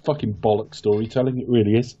 It's fucking bollock storytelling. It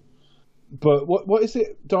really is. But what is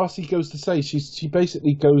it Darcy goes to say? She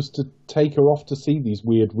basically goes to take her off to see these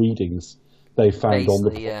weird readings they found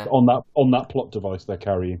on that plot device they're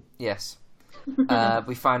carrying. Yes.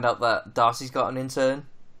 We find out that Darcy's got an intern.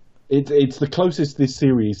 It's the closest this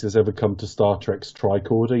series has ever come to Star Trek's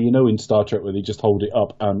tricorder. You know, in Star Trek where they just hold it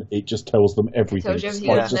up and it just tells them everything. Tells you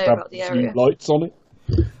everything just have about the area. Lights on it.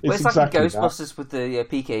 It's like Ghostbusters with the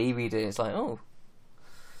PKE reader. It's like,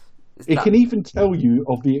 it can even tell you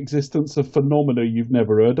of the existence of phenomena you've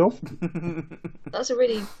never heard of. That's a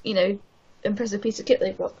really, impressive piece of kit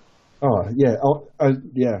they've got. Oh,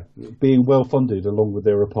 yeah. Being well funded along with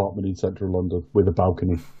their apartment in central London with a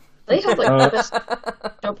balcony. They have the best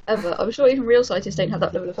job ever. I'm sure even real scientists don't have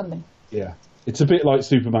that level of funding. Yeah. It's a bit like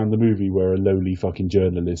Superman the movie where a lowly fucking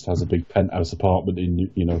journalist has a big penthouse apartment in New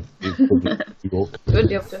York. Wouldn't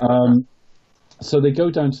be able to. So they go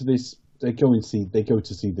down to this. They go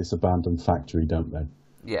to see this abandoned factory, don't they?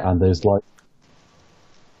 Yeah. And there's like,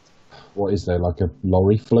 what is there, like a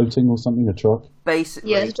lorry floating or something, a truck?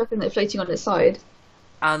 Basically. Yeah, there's a truck and they're floating on its side.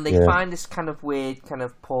 And they find this kind of weird kind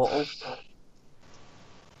of portal.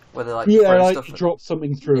 Where they like you drop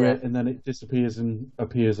something through it and then it disappears and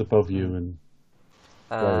appears above you and.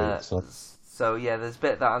 So yeah, there's a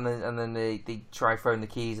bit of that, and then they try throwing the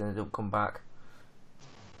keys and they don't come back.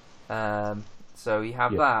 So you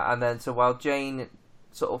have that, and then while Jane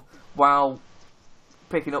while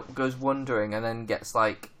picking up goes wandering, and then gets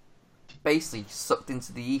like basically sucked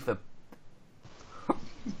into the ether,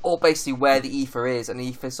 or basically where the ether is, and the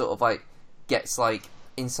ether sort of like gets like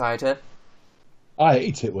inside her. I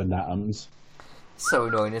hate it when that happens. So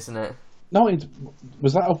annoying, isn't it? No,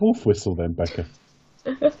 was that a wolf whistle then, Becca?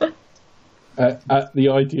 At the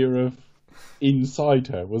idea of inside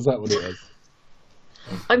her, was that what it was?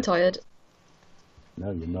 I'm tired.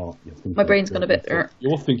 No, you're not. My brain's gone a bit.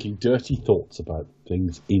 You're thinking dirty thoughts about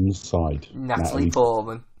things inside. Natalie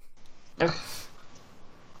Portman.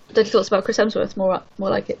 Dirty thoughts about Chris Hemsworth. More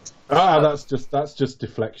like it. That's just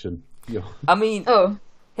deflection. Yeah. I mean,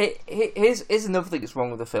 here's another thing that's wrong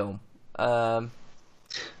with the film.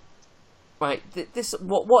 Right,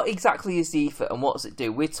 what exactly is the ether and what does it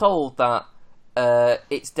do? We're told that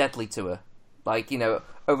it's deadly to her, like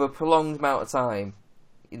over a prolonged amount of time,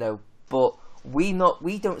 but we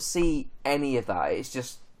don't see any of that. It's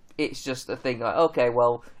just it's just a thing like, okay,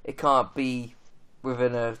 well, it can't be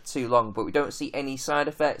within her too long, but we don't see any side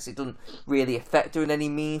effects. It doesn't really affect her in any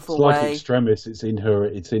meaningful way. It's like extremis. It's in her,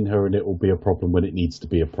 and it will be a problem when it needs to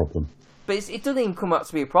be a problem. But it doesn't even come out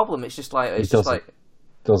to be a problem. It's just like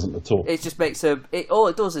doesn't at all. It just makes her. All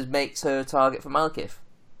it does is makes her a target for Malekith.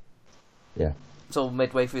 Yeah. It's all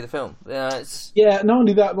midway through the film. Yeah. Not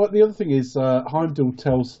only that, but the other thing is Heimdall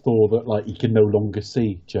tells Thor that he can no longer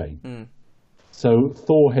see Jane. Mm. So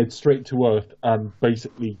Thor heads straight to Earth and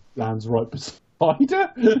basically lands right beside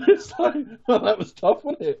her. It's like, well, that was tough,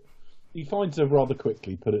 wasn't it? He finds her rather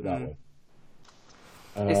quickly. Put it that way.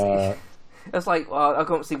 It's like, well, I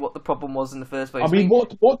can't see what the problem was in the first place. I mean,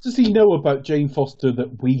 what does he know about Jane Foster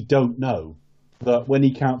that we don't know? That when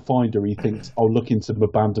he can't find her, he thinks, I'll look into some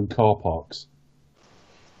abandoned car parks.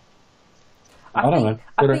 I don't know.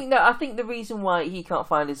 I think the reason why he can't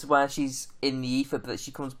find her is where she's in the ether, but that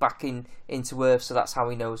she comes back into Earth, so that's how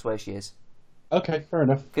he knows where she is. Okay, fair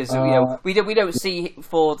enough. Because we don't see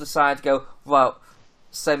Thor decide to go, well,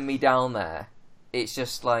 send me down there. It's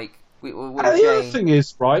just like the other thing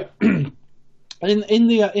is, right? In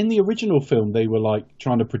the original film, they were like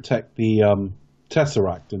trying to protect the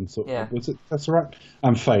Tesseract and was it Tesseract,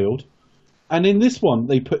 and failed. And in this one,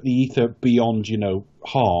 they put the ether beyond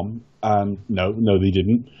harm, and no, they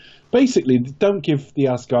didn't. Basically, don't give the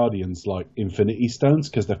Asgardians Infinity Stones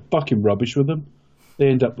because they're fucking rubbish with them. They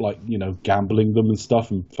end up gambling them and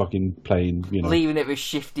stuff and fucking playing leaving it with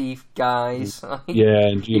shifty guys. Yeah,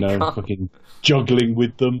 and fucking juggling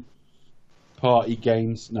with them. Party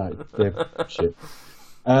games. No, they're shit.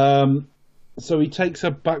 So he takes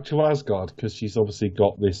her back to Asgard because she's obviously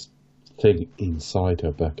got this thing inside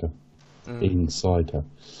her, Becca. Inside her.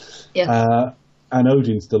 Yeah. And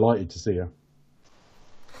Odin's delighted to see her.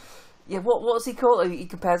 Yeah, what's he called? He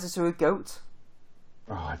compares her to a goat.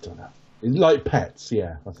 Oh, I don't know. Like pets,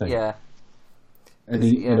 yeah, I think. Yeah. And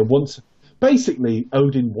he basically,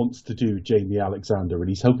 Odin wants to do Jamie Alexander, and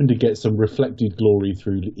he's hoping to get some reflected glory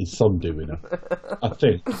through his son doing her. I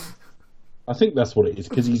think that's what it is,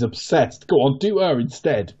 because he's obsessed. Go on, do her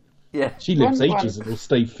instead. Yeah. She lives ages and will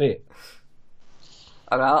stay fit.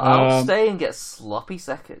 And I'll stay and get sloppy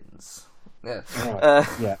seconds. Yeah. Right.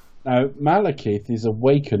 Yeah. Now, Malekith is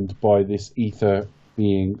awakened by this ether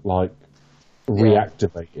being,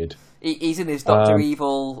 reactivated. He's in his Dr.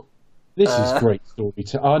 Evil... This is great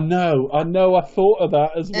storytelling. I know, I thought of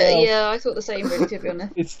that as well. Yeah, I thought the same, really, to be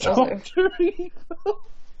honest. It's Dr. Evil.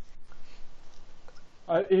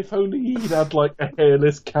 If only he'd had, a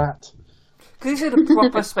hairless cat. Because he's in a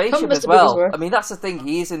proper spaceship as well. I mean, that's the thing.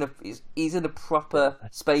 He's in a proper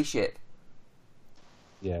spaceship.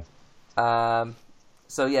 Yeah.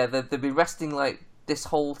 So yeah, they've been resting this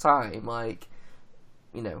whole time,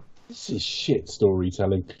 This is shit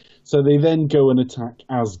storytelling. So they then go and attack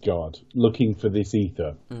Asgard, looking for this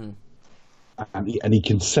ether, and he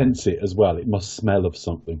can sense it as well. It must smell of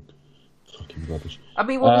something. Fucking rubbish. I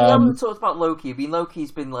mean, we haven't talked about Loki. I mean,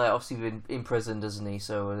 Loki's been obviously been imprisoned, hasn't he?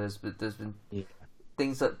 So there's been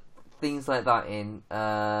things like that in.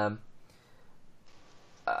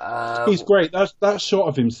 He's great. That shot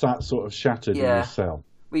of him sat sort of shattered in his cell.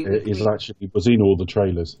 Was in all the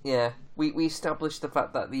trailers. Yeah, we established the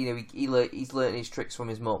fact that he's learning his tricks from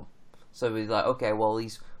his mum. So we're like, okay, well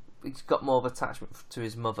he's got more of attachment to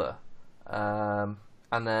his mother. And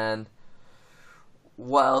then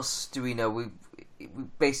what else do we know? We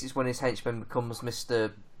basically it's when his henchman becomes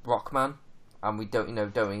Mr. Rockman, and we don't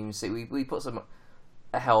even see. We put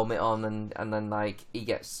a helmet on, and then he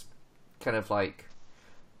gets kind of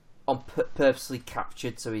purposely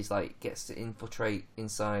captured, so he's gets to infiltrate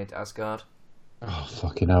inside Asgard. Oh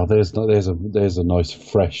fucking hell! There's a nice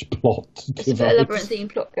fresh plot. It's a bit of a labyrinthine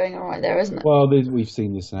plot going on right there, isn't it? Well, we've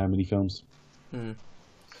seen this in how many films?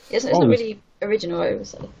 It's not really original, I would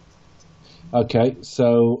say. Okay,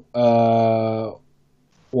 so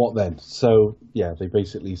what then? So yeah, they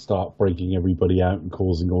basically start breaking everybody out and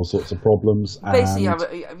causing all sorts of problems. Basically, you have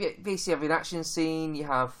an action scene. You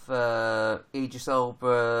have Idris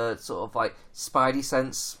Elba sort of Spidey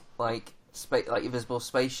sense, invisible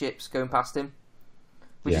spaceships going past him,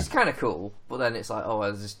 which is kind of cool. But then it's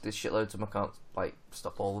there's shitloads of them. I can't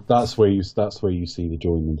stop all of them. That's where you see the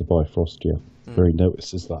join in the Bifrost. Yeah, very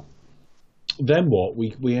notices that. Then what?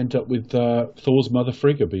 We end up with Thor's mother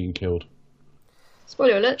Frigga being killed.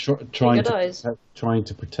 Spoiler alert. Trying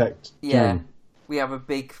to protect Jane. Yeah, we have a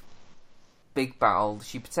big battle.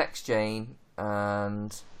 She protects Jane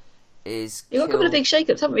and is. You've got a couple of big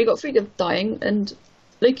shake-ups, haven't we? You've got Frigga dying and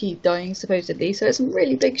Loki dying supposedly. So it's some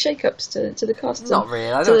really big shake-ups to the cast. Not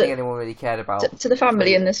really. I don't think anyone really cared about to the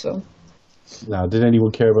family in this film. No, did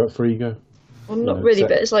anyone care about Frigga? Well, not really,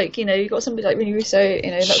 but it's like, you've got somebody like Rene Russo,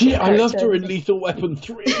 That's Shit, I loved her in Lethal Weapon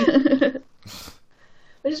 3.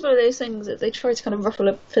 It's just one of those things that they try to kind of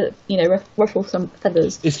ruffle some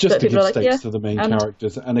feathers. It's just to give stakes to the main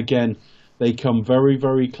characters, and again, they come very,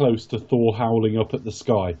 very close to Thor howling up at the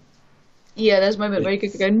sky. Yeah, there's a moment where you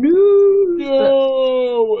could go, no!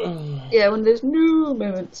 Yeah, one of those no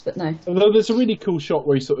moments, but no. Although there's a really cool shot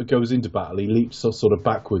where he sort of goes into battle, he leaps sort of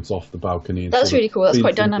backwards off the balcony. And that's really cool, that's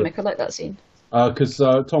quite dynamic, I like that scene. Because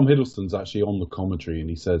Tom Hiddleston's actually on the commentary, and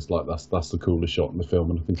he says that's the coolest shot in the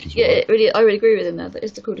film, and I think he's right. Yeah, I really agree with him there. That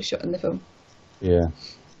is the coolest shot in the film. Yeah.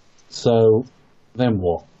 So, then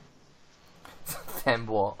what? Then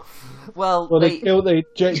what? Well,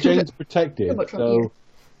 Jane's protected, so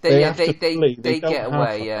they get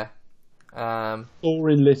away. Yeah. Thor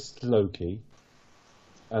enlists Loki,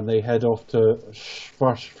 and they head off to.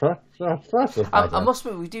 I must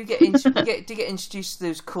admit, we do get introduced to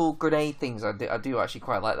those cool grenade things. I do actually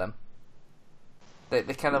quite like them. They're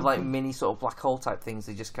kind of like mini sort of black hole type things.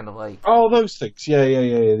 They just kind of like those things. Yeah.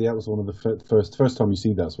 That was one of the first time you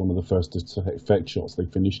see that's one of the first effect shots they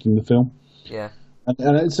finished in the film. Yeah,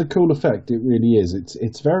 and it's a cool effect. It really is.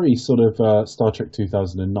 It's very sort of Star Trek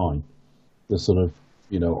 2009. The sort of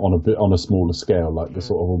on a smaller scale, like the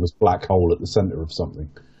sort of almost black hole at the center of something.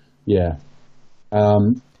 Yeah.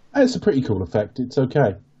 It's a pretty cool effect. It's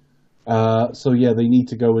okay. So yeah, they need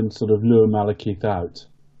to go and sort of lure Malekith out.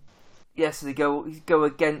 Yes, they go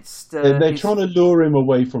against. They're trying to lure him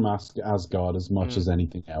away from Asgard as much as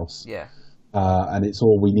anything else. Yeah. And it's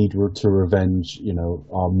all we need to revenge,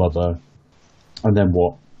 our mother. And then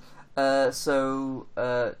what? So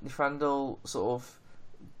Nifandel sort of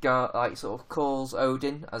calls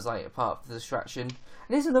Odin as like a part of the distraction. And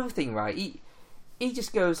here's another thing, right? He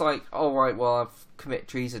just goes like, "All right, well, I've committed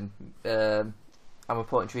treason. I'm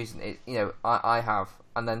reporting treason. I have."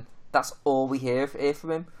 And then that's all we hear from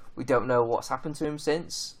him. We don't know what's happened to him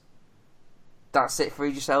since. That's it for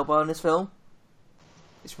Idris Elba in this film.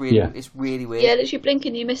 It's really weird. Yeah, literally blink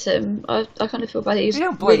and you miss him. I kind of feel bad. You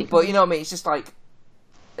don't blink, but you know what I mean. It's just like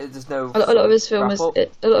there's no. A lot of his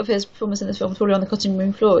performance in this film is probably on the cutting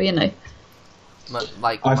room floor. I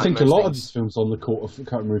think a lot of this film's on the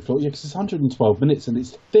cutting room floor. Yeah, because it's 112 minutes and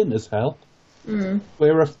it's thin as hell.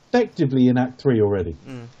 We're effectively in Act 3 already.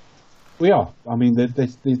 We are. I mean,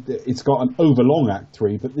 it's got an overlong Act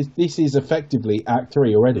 3, but this is effectively Act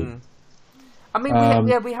 3 already. I mean,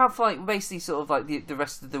 we have like basically sort of like the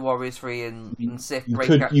rest of the Warriors 3 and Sif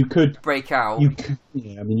break out. You could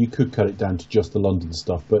cut it down to just the London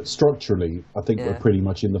stuff, but structurally, I think we're pretty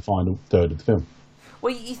much in the final third of the film.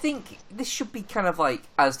 Well, you think this should be kind of like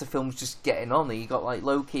as the film's just getting on. You got like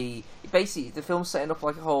Loki. Basically, the film's setting up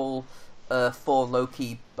like a whole 4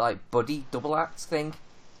 Loki like buddy double act thing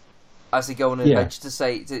as they go on an adventure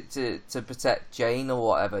to protect Jane or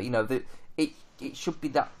whatever. It should be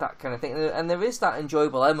that kind of thing, and there is that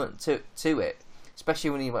enjoyable element to it, especially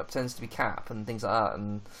when he pretends to be Cap and things like that.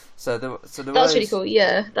 And so that's really cool.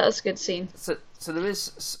 Yeah, that was a good scene. So there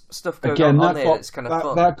is stuff going on there that's kind of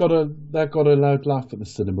fun. That got a loud laugh at the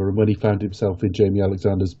cinema, and when he found himself in Jamie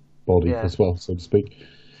Alexander's body as well, so to speak.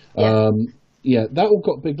 That all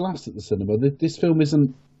got big laughs at the cinema. This film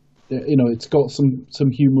isn't, it's got some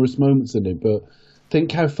humorous moments in it, but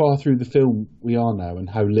think how far through the film we are now and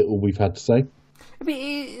how little we've had to say. I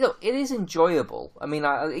mean, it is enjoyable. I mean,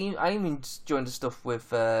 I even enjoyed the stuff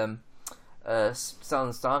with Stellan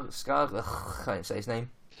Skarsgård. I can't say his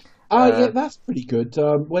name. Yeah, that's pretty good.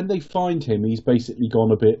 When they find him, he's basically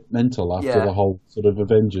gone a bit mental after the whole sort of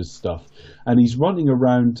Avengers stuff, and he's running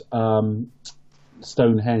around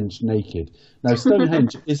Stonehenge naked. Now,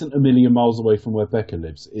 Stonehenge isn't a million miles away from where Becca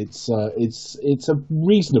lives. It's a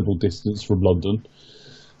reasonable distance from London.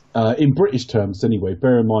 In British terms, anyway.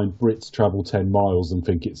 Bear in mind, Brits travel 10 miles and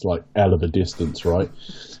think it's like hell of a distance, right?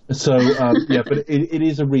 So, but it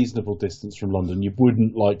is a reasonable distance from London. You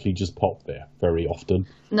wouldn't likely just pop there very often.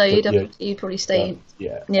 No, you'd probably stay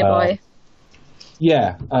nearby.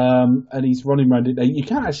 And he's running around it. You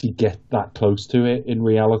can't actually get that close to it in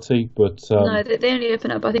reality, but no, they only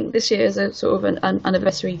open up. I think this year is a sort of an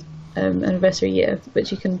anniversary year,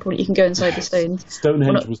 which you can go inside the stones.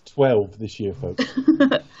 Stonehenge was 12 this year, folks.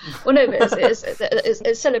 Well, no, but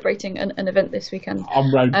it's celebrating an event this weekend.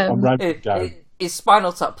 I'm rounding down. Is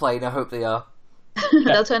Spinal Tap playing? I hope they are.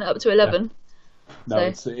 They'll turn it up to 11. No,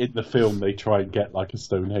 it's in the film they try and get like a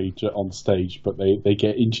Stonehenge on stage, but they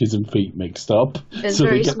get inches and feet mixed up. It's so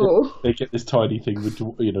very small. They get this tiny thing with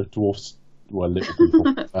dwarfs, little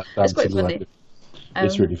people. It's quite funny.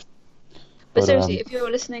 It's really fun. But seriously, if you're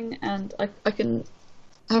listening, and I can,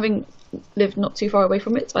 having lived not too far away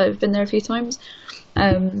from it, I've been there a few times.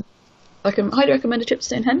 I can highly recommend a trip to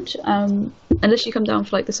Stonehenge. Unless you come down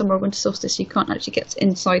for like the summer or winter solstice, you can't actually get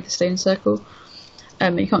inside the stone circle.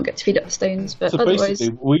 You can't get to feed up the stones. But So otherwise,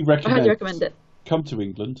 basically, we I highly recommend recommend it. come to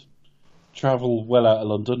England, travel well out of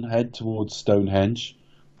London, head towards Stonehenge,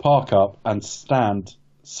 park up, and stand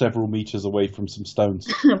several meters away from some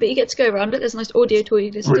stones. But you get to go around it. There's a nice audio tour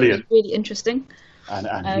you listen to. Brilliant. It's really interesting. And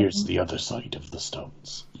here's the other side of the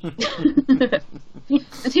stones. And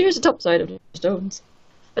here's the top side of the stones.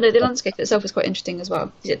 But no, the landscape itself is quite interesting as well.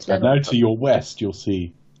 You get to And learn now to your west, you'll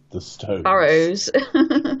see the stones. barrows.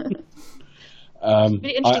 Really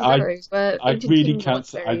interesting barrows. Where I ancient really kings can't.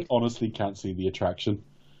 once I buried. honestly can't see the attraction.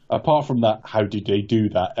 Apart from that, how did they do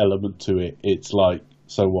that element to it? It's like,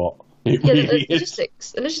 so what? It Yeah, really the is.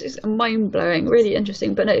 logistics are mind blowing, really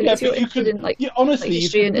interesting. But no, Yeah, if you're but you interested could, in like, yeah, honestly, like you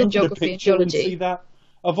history could and look at a geography and picture and geology, see that.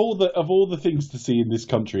 Of all the things to see in this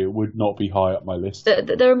country, it would not be high up my list.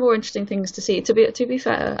 there are more interesting things to see. To be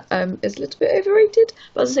fair, it's a little bit overrated.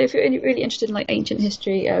 But as I say, if you're really interested in like ancient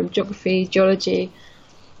history, geography, geology,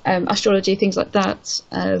 astrology, things like that,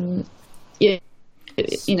 yeah,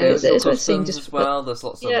 you know, it's worth seeing. Just as well. There's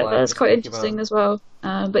lots of that's quite interesting as well.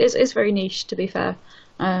 But it's very niche, to be fair.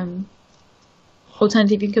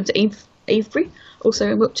 Alternatively, you can come to Avebury,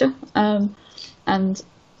 also in Wiltshire, and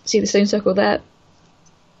see the stone circle there.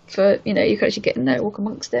 For you can actually get in there, walk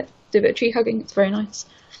amongst it, do a bit of tree hugging. It's very nice.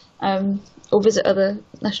 Or visit other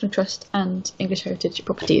National Trust and English Heritage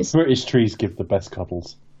properties. British trees give the best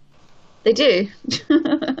cuddles. They do.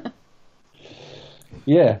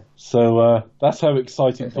 Yeah, so that's how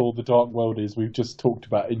exciting Thor: The Dark World is. We've just talked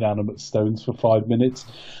about inanimate stones for 5 minutes,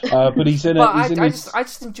 but he's in. I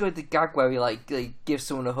just enjoyed the gag where he gives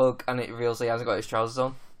someone a hug and it reveals he hasn't got his trousers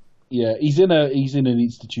on. Yeah, he's in an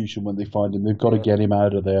institution when they find him. They've got to get him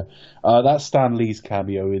out of there. That's Stan Lee's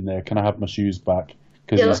cameo in there. Can I have my shoes back?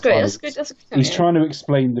 Yeah, that's great. That's good. That's a good cameo. He's trying to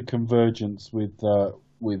explain the convergence with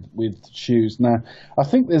shoes. Now, I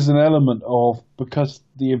think there's an element of, because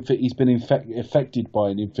he's been affected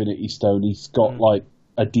by an Infinity Stone, he's got like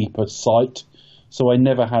a deeper sight. So I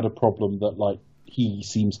never had a problem that like he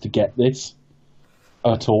seems to get this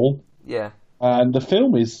at all. Yeah. And the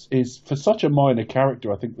film is for such a minor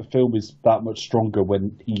character, I think the film is that much stronger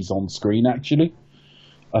when he's on screen. Actually,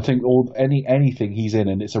 I think anything he's in,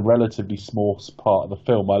 and it's a relatively small part of the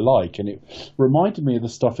film, I like, and it reminded me of the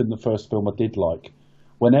stuff in the first film I did like.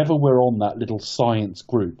 Whenever we're on that little science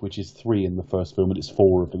group, which is 3 in the first film, and it's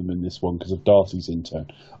 4 of them in this one because of Darcy's intern,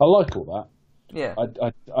 I like all that. Yeah.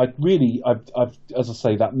 I really, as I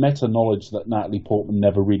say, that meta knowledge that Natalie Portman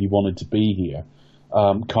never really wanted to be here.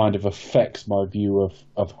 Kind of affects my view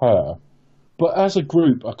of her. But as a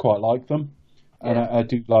group, I quite like them. And I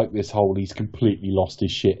do like this whole, he's completely lost his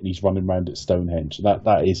shit and he's running around at Stonehenge.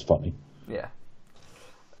 That is funny. Yeah.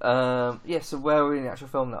 So where are we in the actual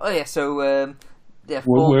film now? Oh, yeah, so...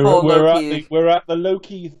 we're at the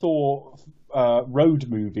Loki Thor road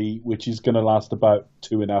movie, which is going to last about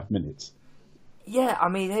 2.5 minutes. Yeah, I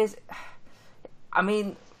mean,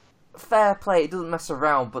 fair play, it doesn't mess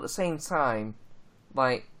around, but at the same time...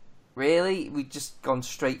 Like, really? We've just gone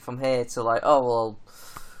straight from here to like, oh, well,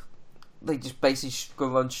 they just basically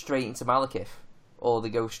run straight into Malekith. Or they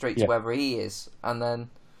go straight to wherever he is. And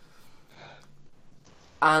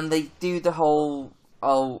they do the whole,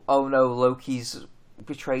 oh no, Loki's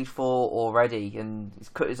betrayed Thor already and he's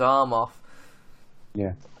cut his arm off.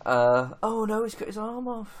 Yeah. Oh no, he's cut his arm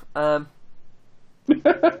off. Yeah,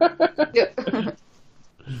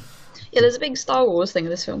 there's a big Star Wars thing in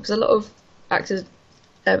this film, because a lot of actors...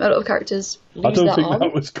 a lot of characters lose I don't their think arm.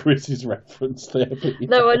 that was Chris's reference there. But yeah.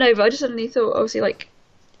 No, I know, but I just suddenly thought, obviously, like,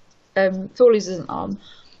 Thor loses an arm.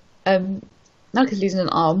 Malekith losing an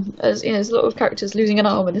arm. There's a lot of characters losing an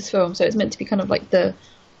arm in this film, so it's meant to be kind of like the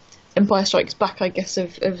Empire Strikes Back, I guess,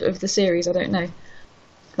 of the series. I don't know.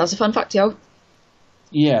 That's a fun fact, y'all.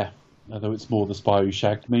 Yeah, although it's more The Spy Who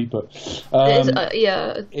Shagged Me, but...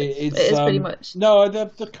 it is pretty much. No,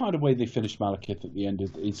 the kind of way they finish Malekith at the end,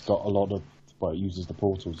 it's got a lot of... Well, it uses the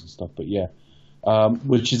portals and stuff, but yeah,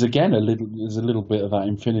 which is again there's a little bit of that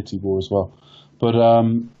Infinity War as well. But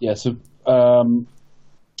so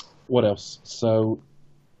what else? So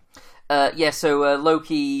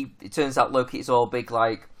Loki. It turns out Loki is all a big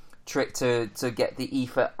like trick to get the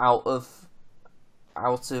ether out of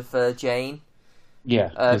Jane. Yeah,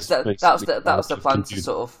 that was the plan to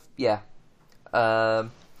sort of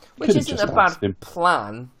which isn't a bad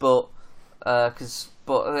plan, but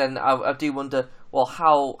But then I do wonder, well,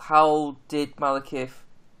 how did Malekith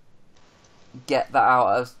get that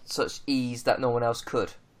out of such ease that no one else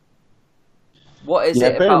could? What is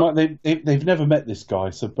it bear in about? mind, they've never met this guy,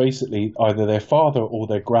 so basically either their father or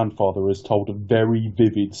their grandfather has told very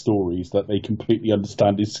vivid stories that they completely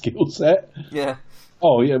understand his skill set. Yeah.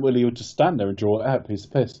 Oh, yeah, well, he'll just stand there and draw it out, piece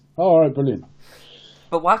of piss. Oh, all right, brilliant.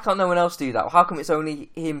 But why can't no one else do that? How come it's only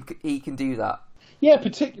him? He can do that. Yeah,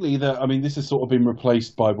 particularly that. I mean, this has sort of been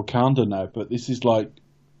replaced by Wakanda now, but this is like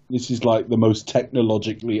the most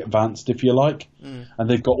technologically advanced, if you like. And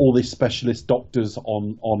they've got all these specialist doctors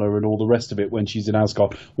on her and all the rest of it when she's in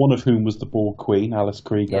Asgard. One of whom was the Borg Queen, Alice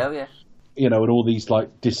Krieger. Yeah, yeah. You know, and all these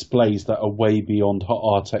like displays that are way beyond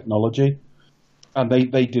our technology, and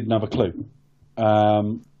they didn't have a clue.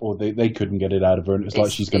 Or they couldn't get it out of her, and it was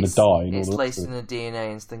like she's going to die. And it's all laced in the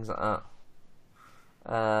DNA and things like that.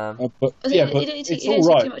 But you it's don't all see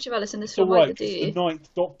right. too much of Alice in this It's all film, right. either, do 'Cause you? the Ninth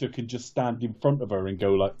Doctor can just stand in front of her and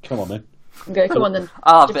go like, "Come on, then." And go, come on then.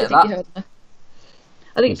 Ah, a Just bit of think you that. heard her.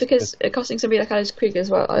 I think because casting somebody like Alice Krieger as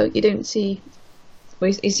well, you don't see.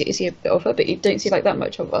 Well, you see a bit of her, but you don't see like that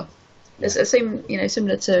much of her. It's the same,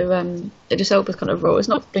 similar to Idris Elba's kind of role. It's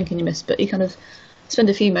not blink and you miss, but you kind of spend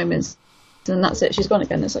a few moments, and that's it. She's gone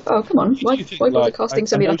again. It's like, oh come on, why bother casting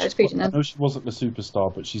somebody like Alice Krieger I then? know she wasn't a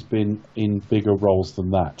superstar, but she's been in bigger roles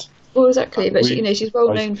than that. Well, exactly, but she's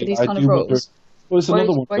well known for these kind of roles. Well, it's another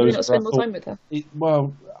one. Why do you not spend more time with her?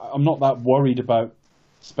 Well, I'm not that worried about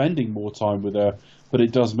spending more time with her, but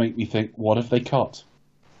it does make me think, what if they cut?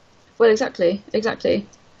 Well, exactly.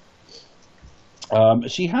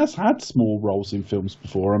 She has had small roles in films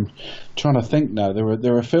before. I'm trying to think now.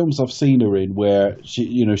 There are films I've seen her in where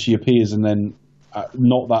she appears and then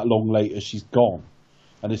not that long later she's gone,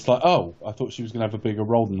 and it's like, oh, I thought she was going to have a bigger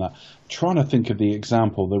role than that. I'm trying to think of the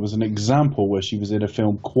example. There was an example where she was in a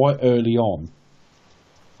film quite early on,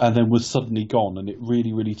 and then was suddenly gone, and it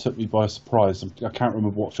really, really took me by surprise. I can't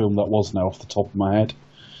remember what film that was now off the top of my head,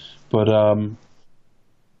 but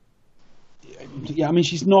yeah, I mean,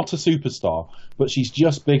 she's not a superstar, but she's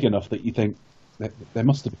just big enough that you think there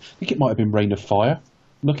must have. I think it might have been Reign of Fire.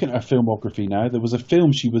 Looking at her filmography now, there was a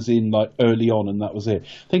film she was in like early on, and that was it.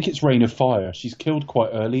 I think it's Reign of Fire. She's killed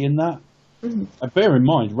quite early in that. And bear in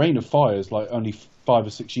mind, Reign of Fire is like only 5 or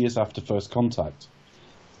 6 years after First Contact.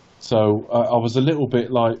 So I was a little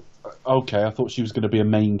bit like, okay, I thought she was going to be a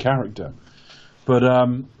main character, but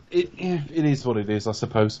it is what it is, I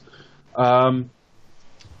suppose.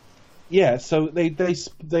 Yeah, so they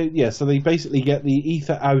basically get the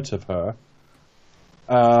ether out of her,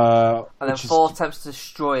 and then Thor attempts to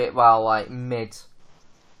destroy it while like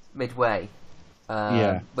midway.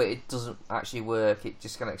 But it doesn't actually work. It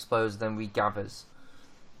just kind of explodes and then regathers,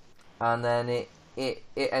 and then it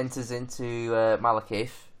enters into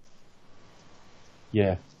Malekith.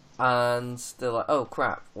 Yeah. And they're like, oh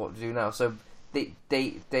crap, what do we do now? So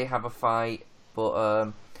they have a fight,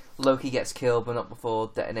 but Loki gets killed, but not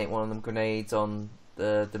before detonate one of them grenades on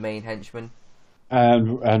the main henchman.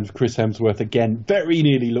 And Chris Hemsworth again very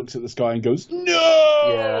nearly looks at the sky and goes,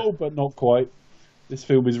 no, but not quite. This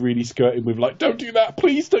film is really skirting with like, don't do that,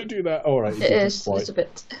 please don't do that. All right, it is a little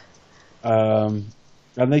bit. And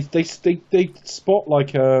they spot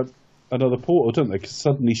like another portal, don't they? Because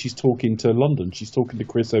suddenly she's talking to London. She's talking to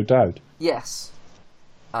Chris O'Dowd. Yes.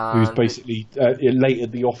 Who's basically late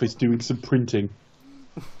at the office doing some printing.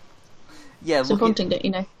 Yeah, some printing, don't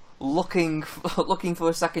you know? Looking for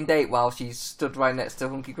a second date while she's stood right next to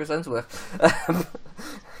hunky Chris Hemsworth.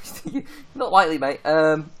 Not likely, mate.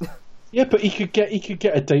 Yeah, but he could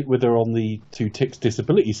get a date with her on the 2 Ticks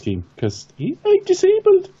disability scheme because he ain't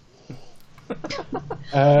disabled.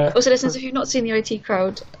 Also, listeners, if you've not seen the IT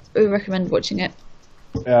Crowd, we recommend watching it.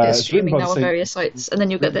 It's streaming now on various sites, and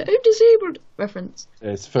then you'll get the "I'm disabled" reference.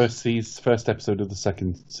 It's first episode of the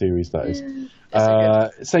second series. That is. So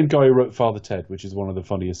same guy who wrote Father Ted, which is one of the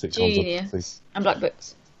funniest sitcoms. Genius. And Black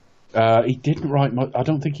Books. He didn't write much. I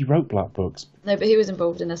don't think he wrote Black Books. No, but he was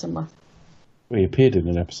involved in there somewhere. Well, he appeared in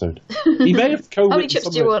an episode. He may have co-written. How many chips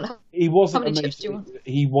do you want? He wasn't. How many chips do you want?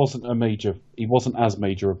 He wasn't as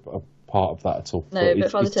major a part of that at all. No,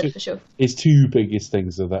 but Father Ted for sure. His 2 biggest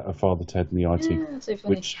things are that Father Ted and the IT, so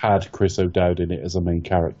funny. which had Chris O'Dowd in it as a main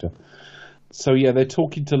character. So yeah, they're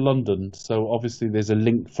talking to London. So obviously there's a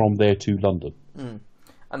link from there to London. And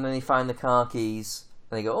then they find the car keys,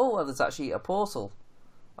 and they go, "Oh, well, there's actually a portal,"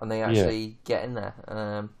 and they actually get in there.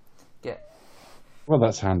 Well,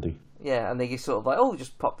 that's handy. Yeah, and they get sort of like, "Oh,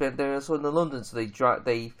 just pop in there, so in London." So they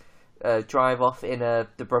drive off in the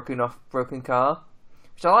broken car.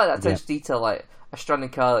 Which I like that touch of detail, like a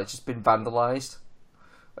stranded car that's just been vandalised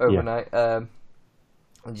overnight, and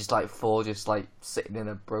just like Thor just like sitting in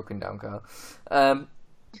a broken down car, and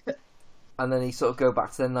then he sort of go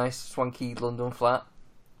back to their nice swanky London flat.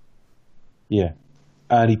 Yeah,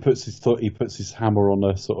 And he puts his hammer on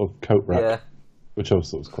a sort of coat rack, which I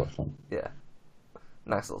always thought was quite fun. Yeah,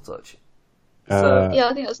 nice little touch. Yeah,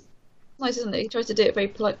 I think that's nice, isn't it? He tries to do it very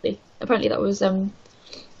politely. Apparently, that was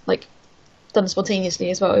like done spontaneously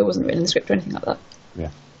as well. It wasn't written in the script or anything like that.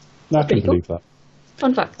 Yeah, no, I can believe that.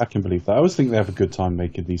 Fun fact. I can believe that. I always think they have a good time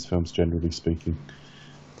making these films, generally speaking.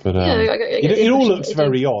 But it all looks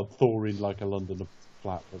very odd. Thor in like a London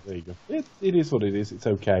flat, but there you go. It is what it is. It's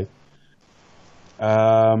okay.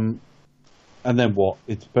 And then what?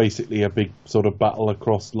 It's basically a big sort of battle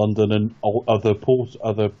across London and other parts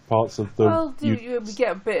of the. Well, we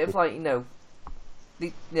get a bit of like I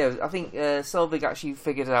think Selvig actually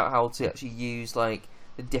figured out how to actually use like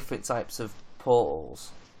the different types of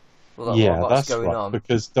portals. Well, that's going right, on.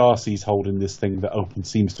 Because Darcy's holding this thing that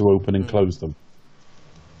seems to open and close them,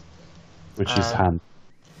 which is hand.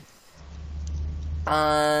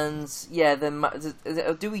 And then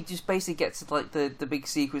do we just basically get to like the big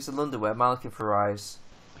sequence in London where Malekith arrives?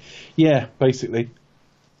 Yeah, basically.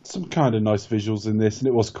 Some kind of nice visuals in this, and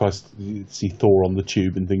it was quite you see Thor on the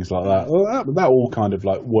tube and things like that. Well, that all kind of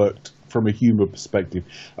like worked from a humour perspective.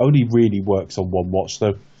 Only really works on one watch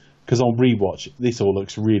though, because on rewatch this all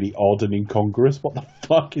looks really odd and incongruous. What the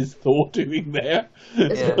fuck is Thor doing there?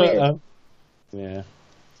 Yeah.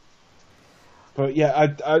 But yeah,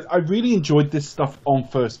 I really enjoyed this stuff on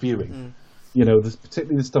first viewing. You know,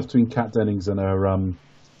 particularly the stuff between Kat Dennings and her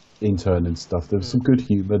intern and stuff. There's some good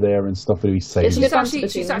humour there and stuff that he's saying.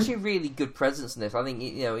 She's actually a really good presence in this. I think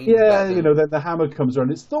then the hammer comes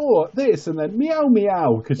around. It's Thor, this, and then meow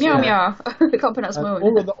meow. Meow meow. I can't pronounce my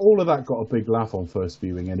own. All of that got a big laugh on first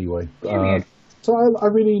viewing anyway. So I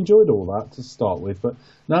really enjoyed all that to start with, but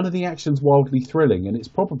none of the action's wildly thrilling, and it's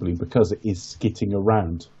probably because it is skitting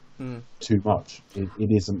around too much. It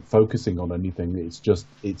isn't focusing on anything.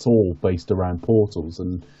 It's all based around portals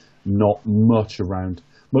and not much around.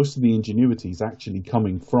 Most of the ingenuity is actually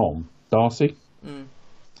coming from Darcy.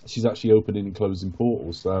 She's actually opening and closing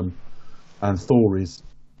portals, and Thor is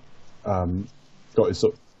got his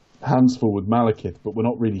sort of hands full with Malekith, but we're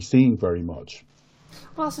not really seeing very much.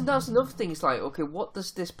 Well, that's another thing. It's like, okay, what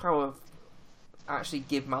does this power actually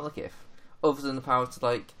give Malekith, other than the power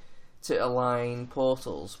to align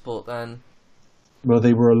portals? But then, well,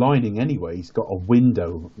 they were aligning anyway. He's got a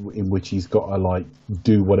window in which he's got to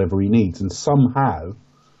do whatever he needs, and somehow.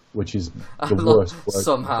 Which is the worst word.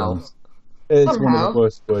 Somehow. It's one of the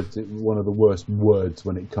worst words. One of the worst words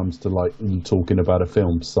when it comes to talking about a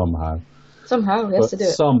film. Somehow he has to do it.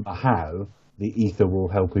 Somehow the ether will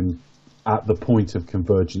help him at the point of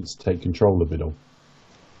convergence take control of it all.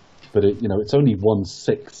 But it's only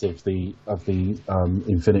 1/6 of the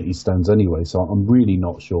Infinity Stones anyway. So I'm really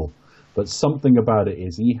not sure. But something about it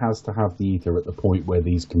is he has to have the ether at the point where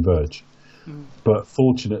these converge. But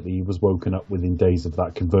fortunately, he was woken up within days of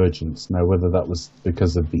that convergence. Now, whether that was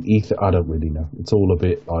because of the ether, I don't really know. It's all a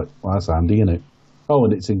bit like, well, that's handy, isn't it? Oh,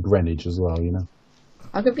 and it's in Greenwich as well,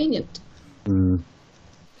 How convenient. Home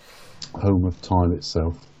of time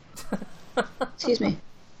itself. Excuse me.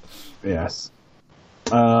 Yes.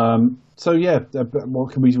 So, yeah,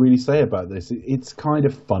 what can we really say about this? It's kind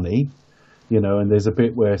of funny, and there's a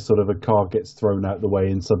bit where sort of a car gets thrown out the way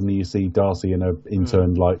and suddenly you see Darcy and her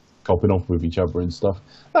intern, copping off with each other and stuff.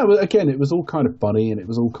 Again, it was all kind of funny and it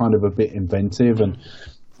was all kind of a bit inventive, and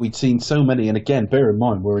we'd seen so many. And again, bear in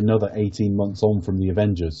mind, we're another 18 months on from the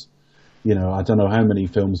Avengers. I don't know how many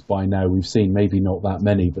films by now we've seen, maybe not that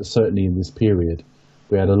many, but certainly in this period,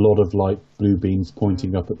 we had a lot of blue beams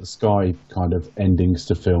pointing up at the sky kind of endings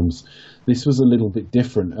to films. This was a little bit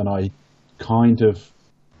different, and I kind of,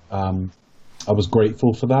 I was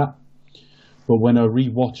grateful for that. But when I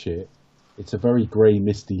rewatch it, it's a very grey,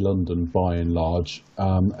 misty London by and large,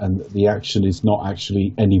 and the action is not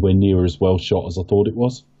actually anywhere near as well shot as I thought it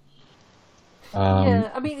was.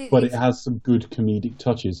 But it has some good comedic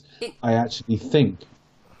touches. I actually think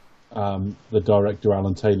the director,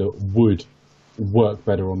 Alan Taylor, would work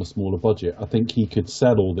better on a smaller budget. I think he could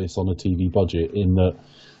sell all this on a TV budget in that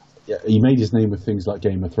he made his name with things like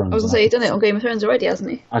Game of Thrones. I was going to say, he's done it on Game of Thrones already, hasn't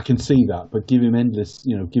he? I can see that, but give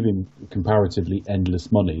him comparatively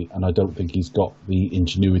endless money, and I don't think he's got the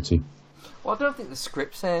ingenuity. Well, I don't think the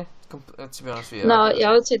script's here, to be honest with you. No,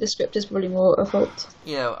 I would say the script is probably more a fault.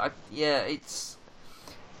 It's...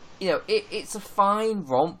 it's a fine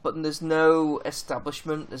romp, but there's no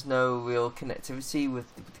establishment, there's no real connectivity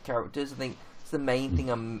with the characters. I think it's the main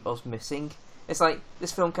thing I was missing. It's like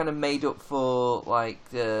this film kind of made up for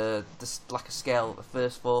the lack of scale that the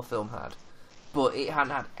first Thor film had, but it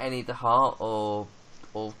hadn't had any of the heart or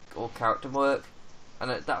character work, and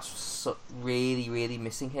that's really, really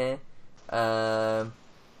missing here.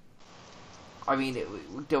 I mean,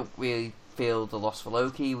 we don't really feel the loss for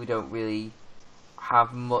Loki. We don't really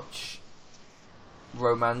have much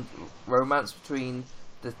romance between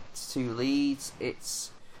the two leads.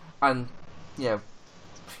 And you know,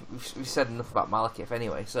 we've said enough about Malekith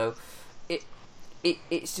anyway. So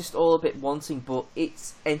it's just all a bit wanting, but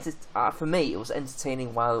for me, it was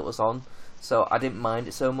entertaining while it was on. So I didn't mind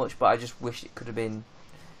it so much, but I just wish it could have been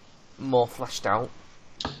more fleshed out.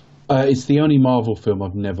 It's the only Marvel film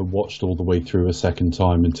I've never watched all the way through a second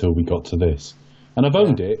time until we got to this. And I've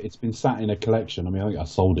owned it. It's been sat in a collection. I mean, I think I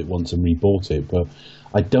sold it once and rebought it, but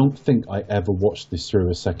I don't think I ever watched this through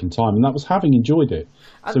a second time. And that was having enjoyed it.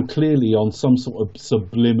 So clearly, on some sort of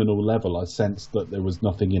subliminal level, I sensed that there was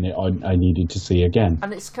nothing in it I needed to see again.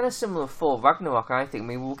 And it's kind of similar for Ragnarok, I think. I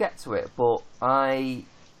mean, we'll get to it, but I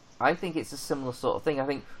think it's a similar sort of thing. I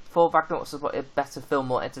think Thor Ragnarok's a better film,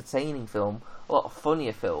 more entertaining film, a lot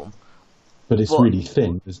funnier film. But it's really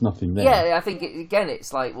thin. There's nothing there. Yeah, I think,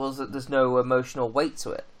 it's like, there's no emotional weight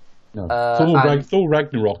to it. No. Thor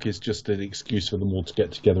Ragnarok is just an excuse for them all to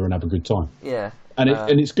get together and have a good time. Yeah. And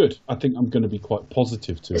it's good. I think I'm going to be quite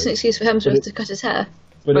positive to it. It's an excuse for Hemsworth to cut his hair.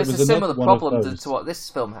 But it's a similar problem to what this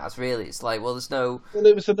film has, really. It's like, there's no... Well,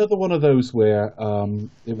 it was another one of those where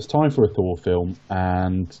it was time for a Thor film,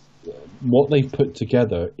 and what they've put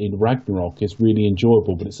together in Ragnarok is really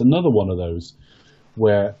enjoyable, but it's another one of those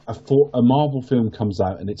where a Marvel film comes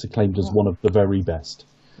out and it's acclaimed as one of the very best.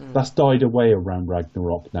 That's died away around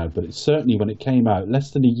Ragnarok now, but it's certainly, when it came out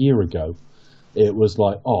less than a year ago, it was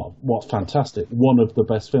like, oh, what fantastic, one of the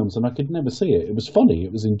best films, and I could never see it. It was funny,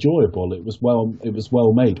 it was enjoyable, it was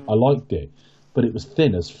well made, I liked it, but it was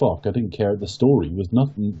thin as fuck. I didn't care. The story was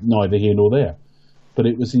neither here nor there, but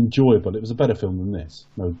it was enjoyable. It was a better film than this,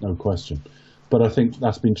 no question. But I think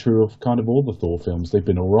that's been true of kind of all the Thor films. They've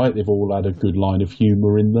been all right. They've all had a good line of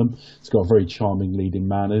humour in them. It's got a very charming leading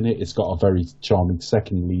man in it. It's got a very charming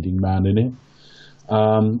second leading man in it.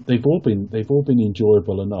 They've all been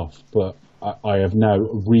enjoyable enough. But I have now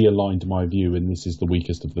realigned my view, and this is the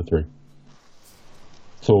weakest of the three.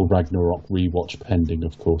 Thor Ragnarok rewatch pending,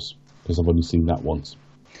 of course, because I've only seen that once.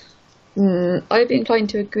 I'd be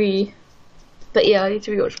inclined to agree. But yeah, I need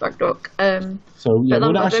to rewatch Ragnarok. So yeah,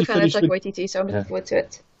 but I'm kind of like Waititi, so I'm looking forward to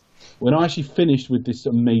it. We're not actually finished with this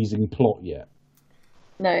amazing plot yet.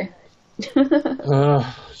 No.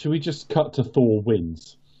 Should we just cut to Thor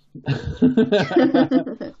wins?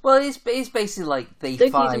 Well, it's basically like they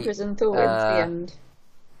Loki's fight in prison, Thor wins the end.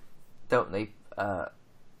 Don't they?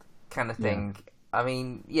 Kind of thing. Yeah. I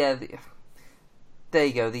mean, yeah. There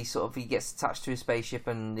you go. He gets attached to his spaceship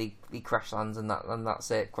and he crash lands and that's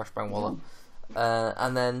it. Crash bang walla.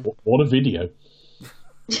 And then what a video!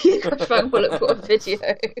 Crash bang walla, what a video!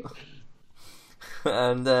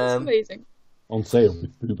 And that's amazing. On sale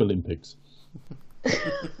with Boob Olympics.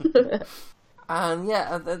 And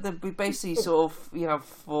yeah, we basically sort of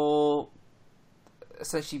for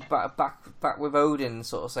essentially back with Odin,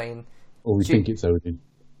 sort of saying. Or we think it's Odin.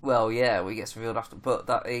 Well, yeah, we get revealed after, but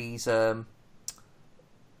that he's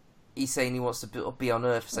saying he wants to be on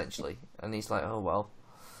Earth essentially, and he's like, oh well.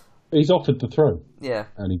 He's offered the throne. Yeah.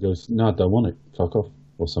 And he goes, no, I don't want it. Fuck off,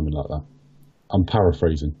 or something like that. I'm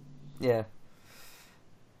paraphrasing. Yeah.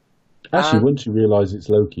 Actually, once you realise it's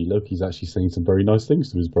Loki's actually saying some very nice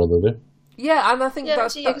things to his brother there. Yeah, and I think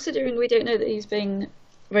considering we don't know that he's being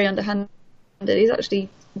very underhanded, he's actually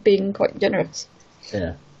being quite generous.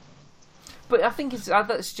 Yeah. But I think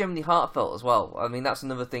that's generally heartfelt as well. I mean, that's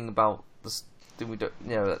another thing about this. We don't,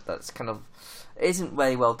 that's kind of isn't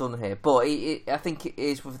very well done here. But I think it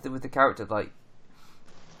is with the character. Like,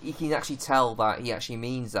 you can actually tell that he actually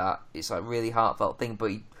means that. It's like a really heartfelt thing.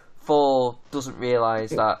 But Thor doesn't realise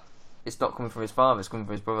that it's not coming from his father. It's coming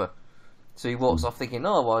from his brother. So he walks off thinking,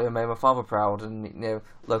 "Oh, well, you made my father proud," and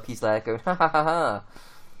Loki's there going, "Ha ha ha ha,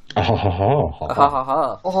 ha ha ha ha, ha ha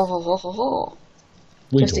ha."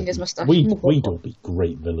 Twisting his moustache. We'd all be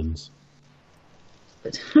great villains.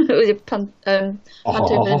 With your pantomime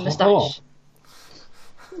moustache.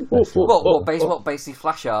 What basically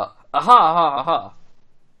flash art? Aha ha ha ha.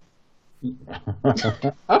 It's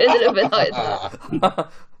a little bit like that.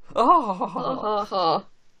 Ha ha ha.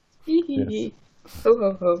 Hee ho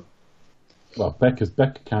ho ho. Well, Becca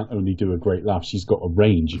can't only do a great laugh, she's got a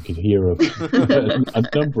range. You could hear a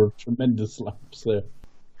number of tremendous laughs there.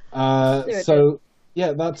 So,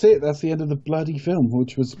 yeah, that's it. That's the end of the bloody film,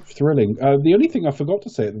 which was thrilling. The only thing I forgot to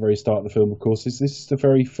say at the very start of the film, of course, is this is the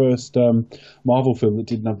very first Marvel film that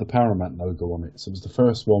didn't have the Paramount logo on it. So it was the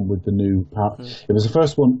first one with the new... It was the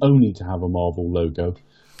first one only to have a Marvel logo.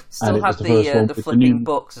 Still had the flipping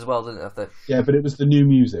books as well, didn't it? Yeah, but it was the new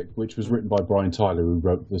music, which was written by Brian Tyler, who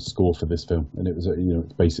wrote the score for this film, and it was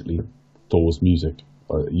it's basically Thor's music.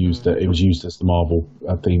 It was used as the Marvel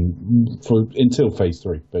theme until Phase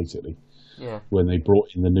 3, basically. Yeah. When they brought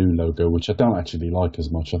in the new logo, which I don't actually like as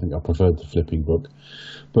much. I think I preferred the flipping book.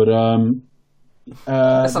 But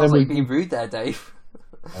that sounds like being rude there, Dave.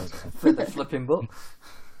 For the flipping book.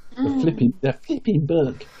 The flipping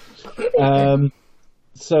book.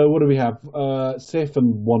 So what do we have? Sif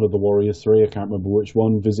and one of the Warriors 3, I can't remember which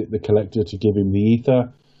one, visit the Collector to give him the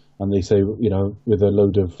ether, and they say, with a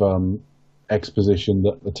load of exposition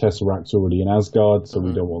that the Tesseract's already in Asgard, so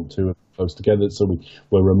we don't want two of them close together. So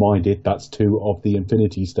we're reminded that's 2 of the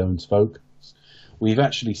Infinity Stones, folk. We've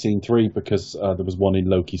actually seen 3 because there was one in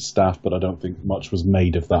Loki's staff, but I don't think much was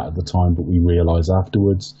made of that at the time, but we realise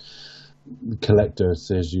afterwards. The Collector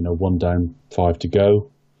says, 1 down, 5 to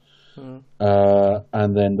go.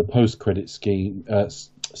 And then the post-credit scene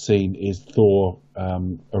is Thor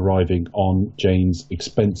arriving on Jane's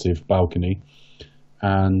expensive balcony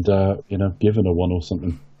and, giving her one or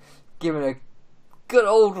something. Giving a good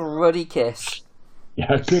old ruddy kiss.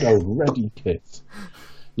 Yeah, a good old ruddy kiss.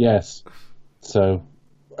 Yes. So,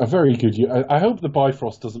 a very good... I hope the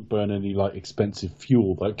Bifrost doesn't burn any, expensive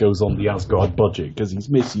fuel that goes on the Asgard budget, because he's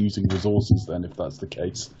misusing resources then, if that's the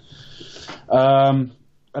case.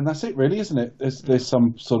 And that's it, really, isn't it? There's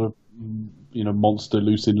some sort of, monster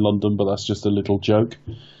loose in London, but that's just a little joke.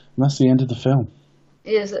 And that's the end of the film.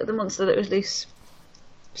 Yeah, the monster that was loose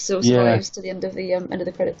still survives to the end of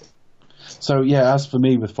the credits. So, yeah, as for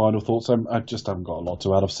me with final thoughts, I just haven't got a lot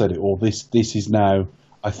to add. I've said it all. This is now,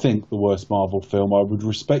 I think, the worst Marvel film. I would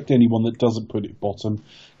respect anyone that doesn't put it bottom,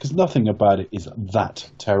 because nothing about it is that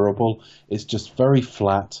terrible. It's just very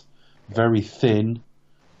flat, very thin.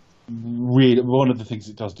 Really, one of the things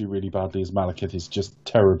it does do really badly is Malekith is just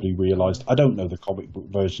terribly realised. I don't know the comic book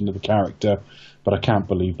version of the character, but I can't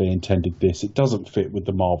believe they intended this. It doesn't fit with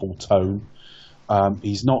the Marvel tone.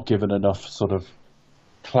 He's not given enough sort of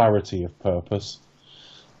clarity of purpose.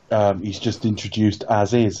 He's just introduced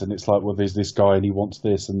as is, and it's like, well, there's this guy and he wants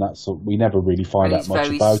this, and that's we never really find out much about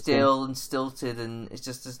him. He's very still and stilted, and it's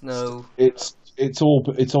just there's no. It's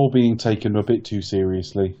all being taken a bit too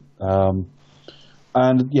seriously.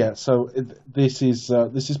 And yeah, so this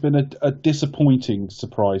has been a disappointing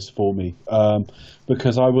surprise for me,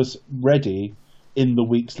 because I was ready in the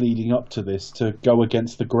weeks leading up to this to go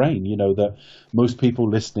against the grain. That most people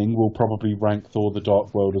listening will probably rank Thor: The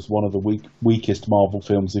Dark World as one of the weakest Marvel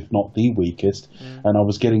films, if not the weakest. And I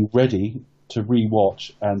was getting ready to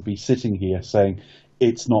rewatch and be sitting here saying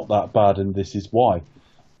it's not that bad and this is why.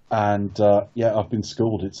 And I've been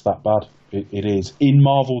schooled. It's that bad. It is in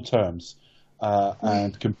Marvel terms.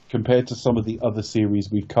 And compared to some of the other series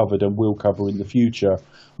we've covered and will cover in the future,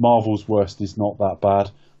 Marvel's worst is not that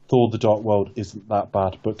bad. Thor: The Dark World isn't that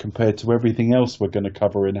bad. But compared to everything else we're going to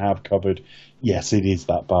cover and have covered, yes, it is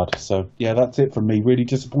that bad. So, yeah, that's it from me. Really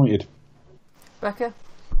disappointed. Becca?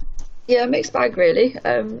 Yeah, mixed bag, really.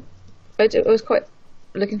 I was quite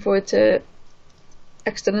looking forward to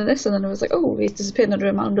Eccleston in this, and then I was like, oh, he's disappeared under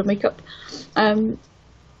a mound of makeup.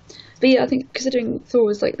 But yeah, I think considering Thor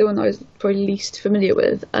was the one I was probably least familiar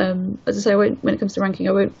with, as I say, when it comes to ranking,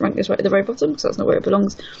 I won't rank this right at the very bottom because that's not where it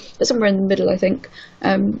belongs. But somewhere in the middle, I think.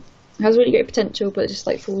 Has really great potential, but it just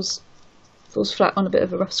falls flat on a bit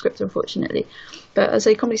of a rough script, unfortunately. But as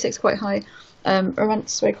I say, comedy stakes quite high,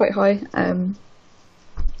 romance very quite high.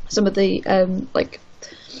 Some of the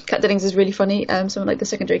Kat Dennings is really funny. Some of the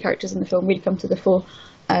secondary characters in the film really come to the fore,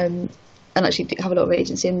 and actually have a lot of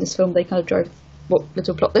agency in this film. They kind of drive what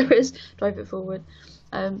little plot there is, drive it forward.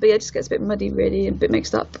 But yeah, it just gets a bit muddy, really, and a bit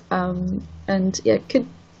mixed up. And yeah, could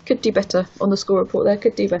do better on the score report there.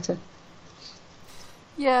 Could do better.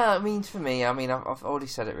 Yeah, for me, I've already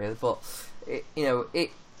said it really, but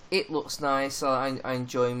it looks nice. I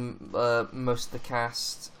enjoy most of the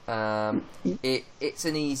cast. It's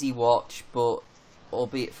an easy watch, but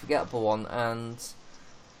albeit forgettable one, and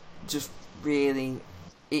just really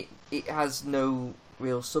it has no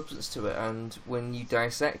real substance to it, and when you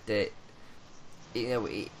dissect it,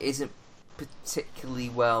 it isn't particularly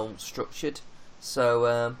well structured.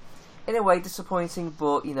 So in a way disappointing,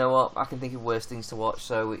 but you know what, I can think of worse things to watch,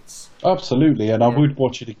 so it's absolutely, and I would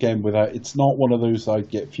watch it again without. It's not one of those I'd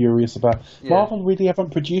get furious about. Marvel really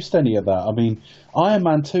haven't produced any of that. Iron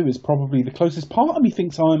Man 2 is probably the closest. Part of me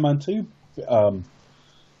thinks Iron Man 2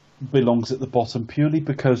 belongs at the bottom purely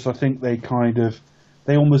because I think they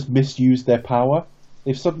almost misused their power.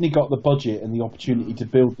 They've suddenly got the budget and the opportunity to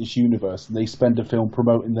build this universe, and they spend a film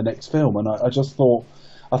promoting the next film. And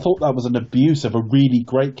I thought that was an abuse of a really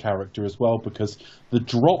great character as well, because the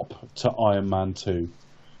drop to Iron Man 2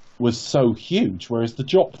 was so huge, whereas the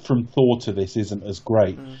drop from Thor to this isn't as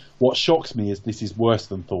great. What shocks me is this is worse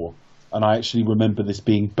than Thor. and I actually remember this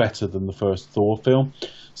being better than the first Thor film.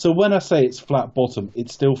 So when I say it's flat bottom,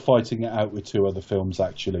 it's still fighting it out with 2 other films,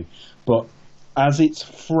 actually. But as it's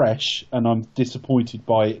fresh, and I'm disappointed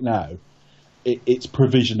by it now, it's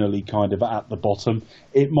provisionally kind of at the bottom.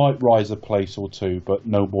 It might rise a place or 2, but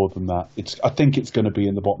no more than that. I think it's going to be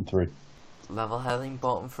in the bottom 3. Level-heading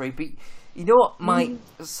bottom 3. But you know what might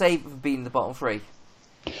save for being the bottom 3?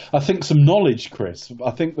 I think some knowledge, Chris.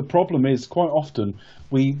 I think the problem is quite often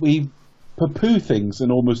we poo-poo things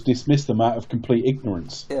and almost dismiss them out of complete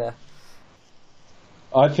ignorance. Yeah.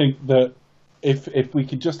 I think that if we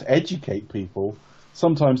could just educate people,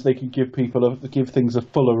 sometimes they can give things a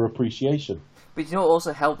fuller appreciation. But you know what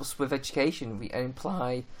also helps with education? We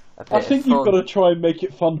imply a bit I think of fun. you've got to try and make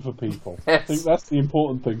it fun for people. Yes. I think that's the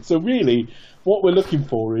important thing. So really, what we're looking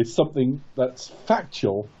for is something that's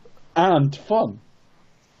factual and fun.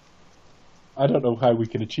 I don't know how we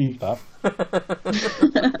can achieve that.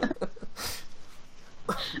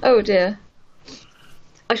 Oh dear.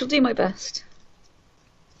 I shall do my best.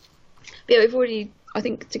 But yeah, we've already, I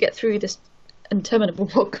think, to get through this interminable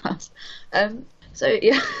podcast. So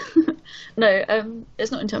yeah, no,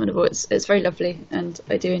 it's not interminable. It's very lovely, and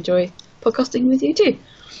I do enjoy podcasting with you too.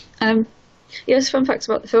 Yes, fun facts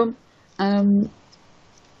about the film.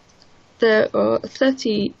 There are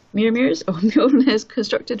 30 Mjolnirs or Mjolnirs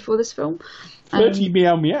constructed for this film. 30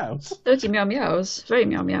 meow meows. 30 meow meows, very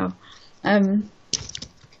meow meow.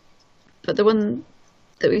 But the one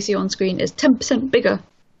that we see on screen is 10% bigger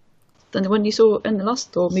than the one you saw in the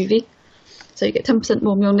last Thor movie. So you get 10%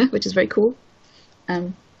 more Mjolnir, which is very cool.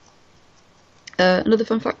 Another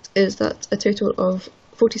fun fact is that a total of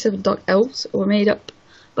 47 Dark Elves were made up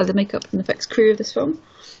by the makeup and effects crew of this film.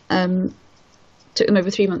 Took them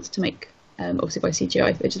over 3 months to make, obviously by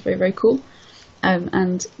CGI, which is very, very cool.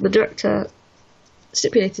 And the director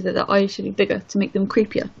stipulated that their eyes should be bigger to make them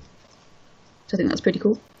creepier. So I think that's pretty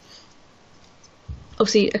cool.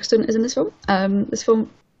 Obviously, Eccleston is in this film. This film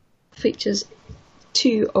features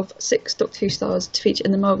 2 of 6 Doctor Who stars to feature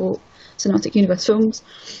in the Marvel Cinematic Universe films.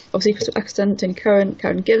 Obviously, Crystal Eccleston, Tony Curran,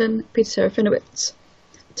 Karen Gillan, Peter Serafinowicz,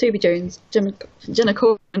 Toby Jones, Jenna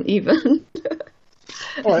Coleman, even.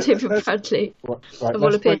 Right, David Bradley have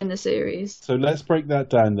all appeared in the series. So let's break that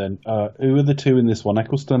down then. Who are the 2 in this one?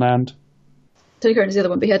 Eccleston and? Tony Curran is the other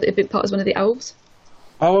one, but he had a big part as one of the elves.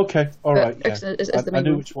 Oh, okay. All right. Yeah. Is the main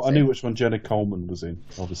I knew which one Jenna Coleman was in,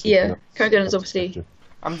 obviously. Yeah, Karen Gillan is obviously...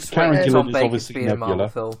 I'm just Karen waiting Gillan Tom is Baker's obviously being a Marvel Nebula.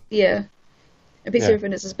 film. Yeah. And Peter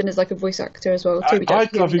Serafinowicz has been as like a voice actor as well.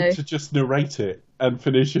 I'd love him to just narrate it and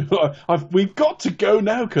finish it. We've got to go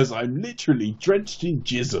now because I'm literally drenched in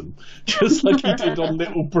jism, just like he did on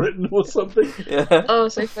Little Britain or something. Yeah. Oh,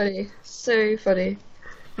 so funny. So funny.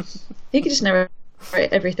 He could just narrate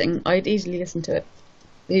everything. I'd easily listen to it.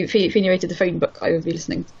 If he narrated the phone book, I would be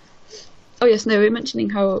listening. Oh yes, no, we're mentioning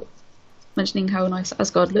how nice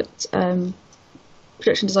Asgard looked.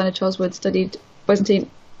 Production designer Charles Wood studied Byzantine,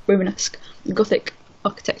 Romanesque, and Gothic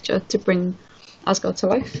architecture to bring Asgard to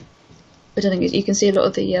life. But I think you can see a lot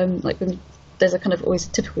of the when there's a kind of always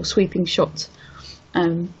a typical sweeping shot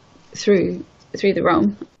through the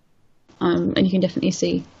realm, and you can definitely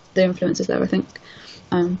see the influences there. I think.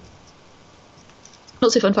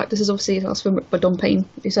 Not so fun fact. This is obviously the last film by Don Payne,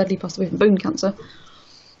 who sadly passed away from bone cancer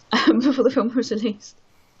before the film was released.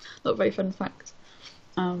 Not a very fun fact.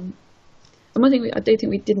 And one thing I don't think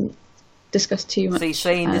we didn't discuss too much. So you're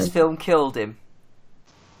saying this film killed him?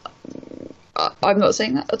 I'm not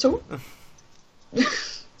saying that at all.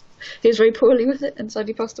 He was very poorly with it and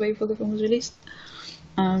sadly passed away before the film was released.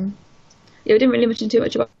 Yeah, we didn't really mention too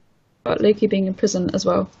much about Loki being in prison as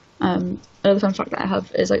well. Another fun fact that I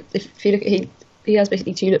have is like if you look at he has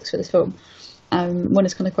basically 2 looks for this film. One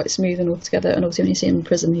is kind of quite smooth and all together, and obviously when you see him in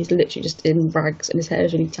prison, he's literally just in rags and his hair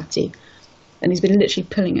is really tatty. And he's been literally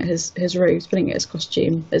pulling at his robes, pulling at his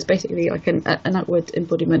costume. It's basically like an outward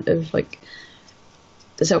embodiment of like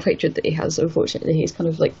the self-hatred that he has. Unfortunately, he's kind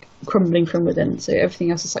of like crumbling from within. So everything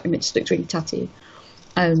else is like it just looks really tatty,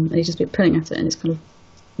 and he's just been pulling at it, and it's kind of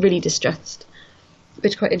really distressed,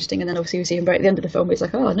 which is quite interesting. And then obviously we see him right at the end of the film, where he's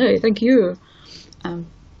like, "Oh no, thank you."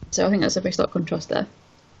 So I think that's a very stark contrast there. And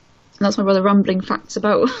that's my rather rambling facts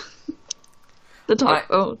about the Dark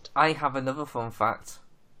World. I have another fun fact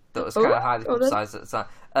that was kind of highly publicised at the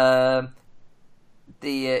time.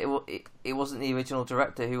 It wasn't the original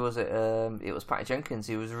director. Who was it? It was Patty Jenkins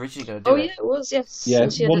who was originally going to do it. Oh yeah, it was. Yes. Yeah,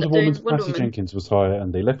 Wonder Woman's Woman. Patty Jenkins was hired,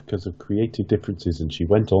 and they left because of creative differences, and she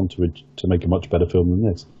went on to make a much better film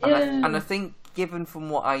than this. Yeah. And I think, given from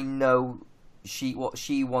what I know, what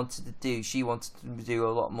she wanted to do, she wanted to do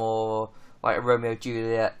a lot more like a Romeo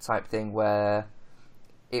Juliet type thing, where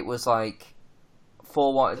it was like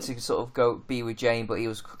Thor wanted to sort of go be with Jane, but he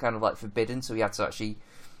was kind of like forbidden, so he had to actually.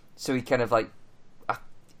 So he kind of like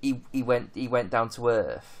he went down to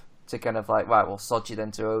Earth to kind of like, right, well, sod you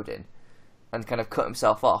then to Odin, and kind of cut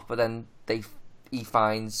himself off. But then he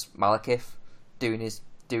finds Malekith doing his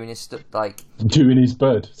like doing his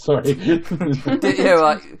bird. Sorry,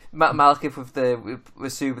 like Malekith with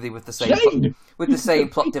Suberly with the same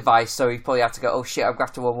plot device. So he probably had to go, oh shit, I'm going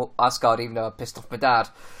to have to Asgard, even though I pissed off my dad.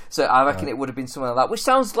 So I reckon it would have been something like that, which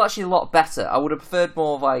sounds actually a lot better. I would have preferred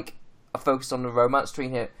more of like a focus on the romance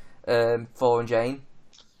between here, Thor and Jane.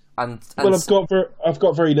 Well, I've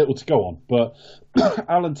got very little to go on, but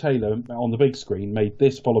Alan Taylor on the big screen made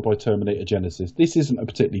this, followed by Terminator Genisys. This isn't a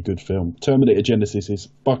particularly good film. Terminator Genisys is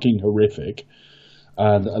fucking horrific,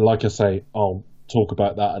 and like I say, I'll talk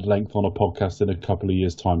about that at length on a podcast in a couple of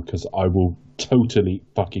years' time, because I will totally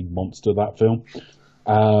fucking monster that film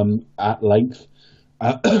at length,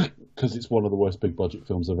 because it's one of the worst big budget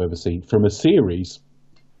films I've ever seen. From a series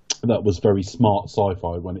that was very smart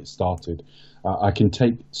sci-fi when it started. I can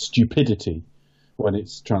take stupidity when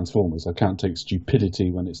it's Transformers. I can't take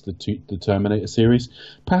stupidity when it's the Terminator series.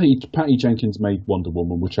 Patty Jenkins made Wonder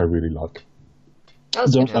Woman, which I really like.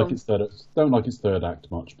 Don't like its third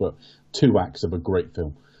act much, but 2 acts of a great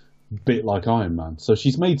film. Bit like Iron Man. So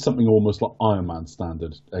she's made something almost like Iron Man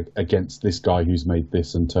standard against this guy who's made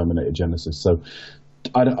this and Terminator Genisys. So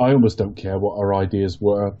I almost don't care what her ideas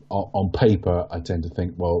were on paper. I tend to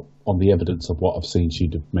think, well, on the evidence of what I've seen,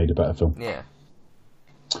 she'd have made a better film. Yeah.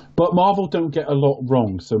 But Marvel don't get a lot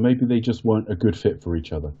wrong, so maybe they just weren't a good fit for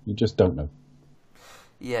each other. You just don't know.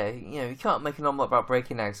 Yeah, you can't make an omelette about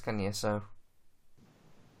breaking eggs, can you? So.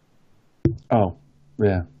 Oh,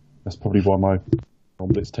 yeah. That's probably why my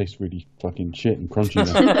omelets taste really fucking shit and crunchy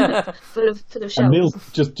now. full of shells. And milk,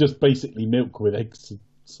 just basically milk with eggs,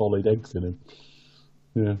 solid eggs in them.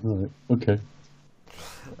 Yeah, right. Okay.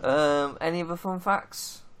 Any other fun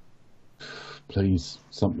facts? Please,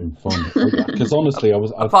 something fun. Because honestly,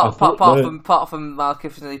 apart from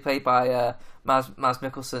Malekith nearly played by Mads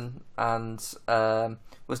Mikkelsen, and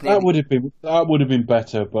was nearly... that would have been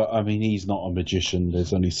better. But I mean, he's not a magician.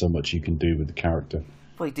 There's only so much you can do with the character.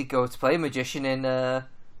 Well, he did go to play a magician in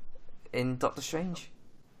Doctor Strange.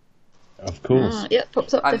 Of course. Yeah,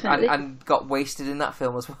 pops up definitely. And got wasted in that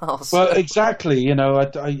film as well. So. Well, exactly.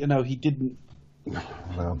 He didn't.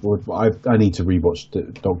 Well, I need to rewatch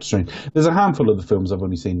Doctor Strange. There's a handful of the films I've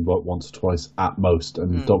only seen once or twice at most,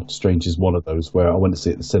 and Doctor Strange is one of those where I went to see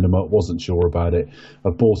it at the cinema, wasn't sure about it. I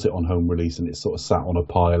bought it on home release, and it sort of sat on a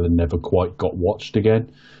pile and never quite got watched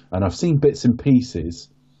again. And I've seen bits and pieces,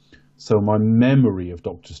 so my memory of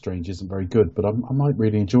Doctor Strange isn't very good, but I might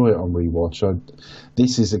really enjoy it on rewatch.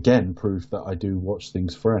 This is again proof that I do watch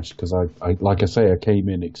things fresh, because I like I say, I came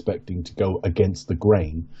in expecting to go against the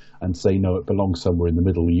grain and say no, it belongs somewhere in the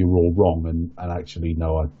middle. You're all wrong, and actually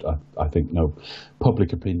no, I think no.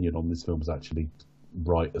 Public opinion on this film is actually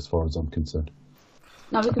right as far as I'm concerned.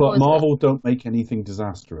 No, but Marvel don't make anything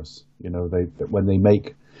disastrous. When they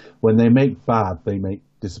make bad, they make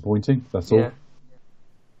disappointing. That's all. Yeah.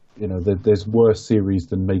 There's worse series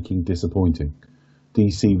than making disappointing.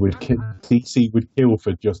 DC would kill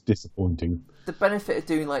for just disappointing. The benefit of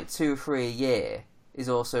doing like 2 or 3 a year is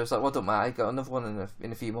also, it's like, well, don't matter, I got another one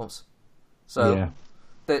in a few months. So yeah.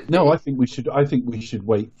 I think we should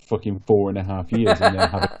wait fucking 4.5 years and then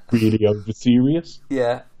have it really over serious.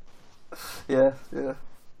 Yeah.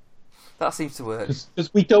 That seems to work.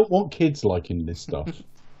 Because we don't want kids liking this stuff.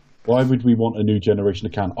 Why would we want a new generation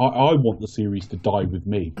of can? I want the series to die with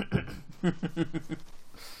me.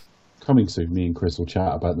 Coming soon, me and Chris will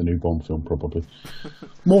chat about the new Bond film, probably.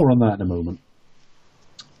 More on that in a moment.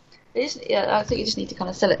 I think you just need to kind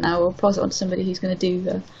of sell it now, or pass it on to somebody who's going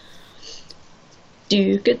to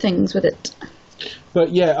do good things with it.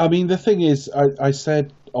 But yeah, I mean, the thing is, I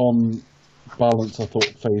said on balance, I thought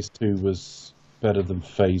Phase 2 was better than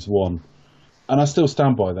Phase 1. And I still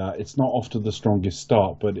stand by that. It's not off to the strongest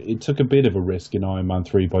start, but it took a bit of a risk in Iron Man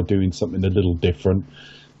 3 by doing something a little different.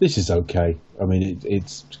 This is okay. I mean,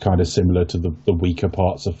 it's kind of similar to the weaker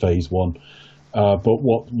parts of Phase 1. But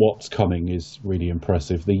what's coming is really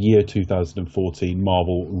impressive. The year 2014,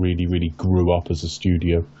 Marvel really, really grew up as a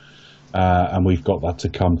studio. And we've got that to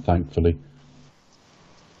come, thankfully.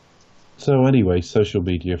 So anyway, social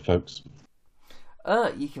media, folks.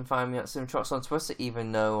 You can find me at Simtrox on Twitter,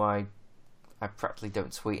 even though I practically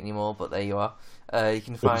don't tweet anymore, but there you are. You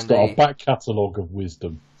can find a back catalogue of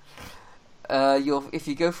wisdom. If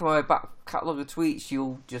you go through my back catalogue of tweets,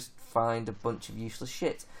 you'll just find a bunch of useless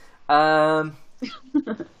shit. But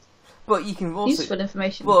you can also useful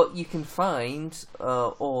information. But you can find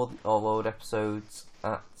all old episodes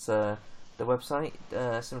at the website,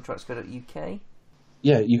 cinematronics.co.uk.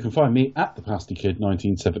 Yeah, you can find me at the Pasty Kid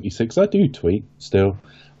 1976. I do tweet still,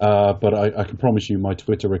 but I can promise you my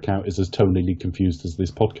Twitter account is as tonally confused as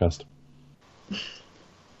this podcast.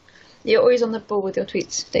 You're always on the ball with your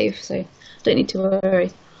tweets, Dave, so don't need to worry.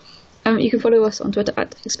 You can follow us on Twitter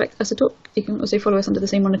at Expect Us to Talk. You can also follow us under the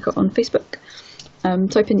same moniker on Facebook.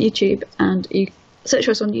 Type in YouTube and you search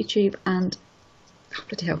for us on YouTube and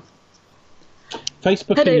bloody hell.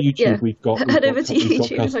 Facebook and YouTube, we've got. Head over to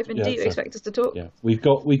YouTube and type in Do You Expect Us to Talk? Yeah, we've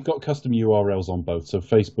got custom URLs on both. So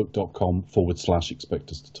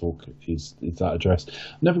facebook.com/Expect Us to Talk is that address.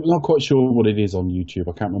 Not quite sure what it is on YouTube.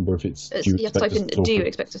 I can't remember if it's. You have to type in Do You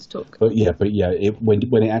Expect Us to Talk? But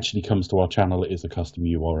when it actually comes to our channel, it is a custom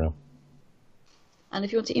URL. And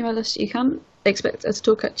if you want to email us, you can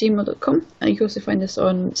expectustalk@gmail.com. And you can also find us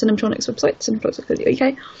on Cinematronics website,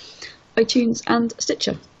 cinematronics.co.uk, iTunes, and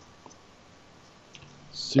Stitcher.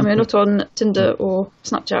 Super. And we're not on Tinder or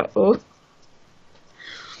Snapchat or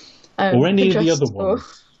any Pinterest of the other ones. Or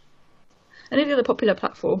any of the other popular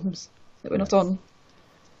platforms that we're not on.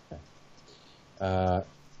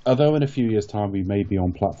 Although in a few years' time we may be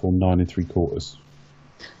on platform 9 3/4.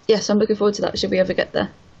 Yes, I'm looking forward to that. Should we ever get there?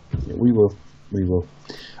 Yeah, we will.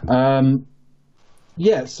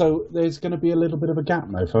 So there's going to be a little bit of a gap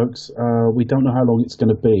now, folks. We don't know how long it's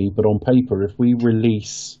going to be, but on paper, if we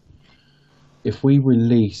release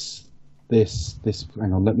this,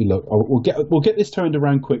 hang on, let me look. We'll get this turned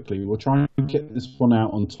around quickly. We'll try and get this one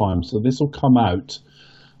out on time. So this will come out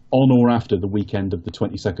on or after the weekend of the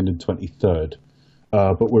 22nd and 23rd.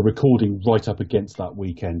 But we're recording right up against that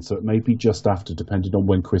weekend, so it may be just after, depending on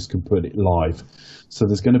when Chris can put it live. So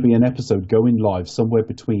there's going to be an episode going live somewhere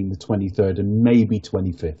between the 23rd and maybe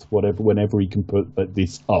 25th, whenever he can put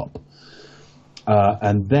this up.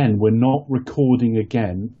 And then we're not recording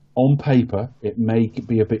again. On paper, it may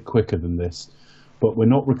be a bit quicker than this, but we're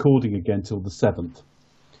not recording again till the 7th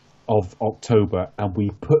of October, and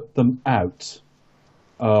we put them out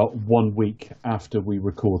 1 week after we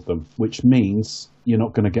record them, which means you're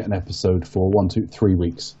not going to get an episode for 1, 2, 3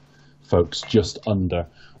 weeks, folks, just under.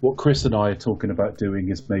 What Chris and I are talking about doing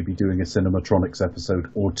is maybe doing a Cinematronics episode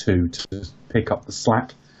or two to pick up the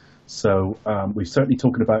slack. So we're certainly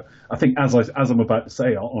talking about, I think as I'm about to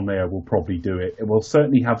say on air, we'll probably do it. We'll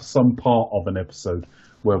certainly have some part of an episode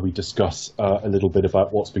where we discuss a little bit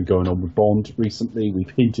about what's been going on with Bond recently. We've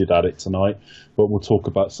hinted at it tonight, but we'll talk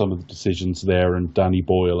about some of the decisions there and Danny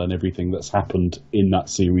Boyle and everything that's happened in that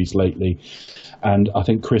series lately. And I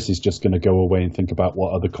think Chris is just going to go away and think about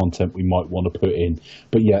what other content we might want to put in.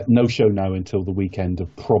 But yeah, no show now until the weekend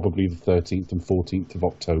of probably the 13th and 14th of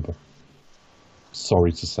October.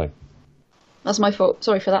 Sorry to say. That's my fault.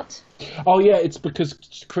 Sorry for that. Oh yeah, it's because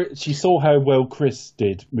she saw how well Chris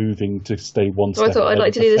did moving to stay one step. So I thought I'd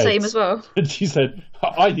like to do the same as well. And she said,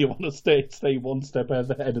 "I want to stay one step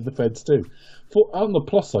ahead of the feds too." On the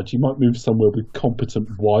plus side, she might move somewhere with competent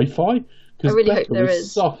Wi-Fi. I really hope there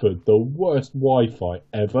is. Suffered the worst Wi-Fi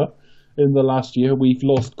ever in the last year. We've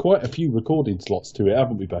lost quite a few recording slots to it,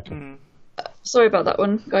 haven't we, Becca? Sorry about that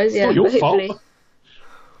one, guys. It's not your fault.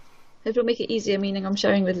 It will make it easier, meaning I'm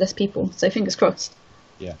sharing with less people. So fingers crossed.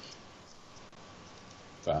 Yeah.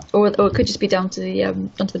 Fair. Or it could just be down to the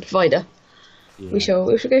provider. Yeah. We shall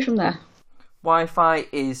go from there. Wi-Fi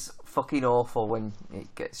is fucking awful when it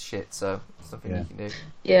gets shit, so there's nothing you can do.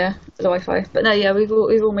 Yeah, the Wi-Fi. But no, yeah, we've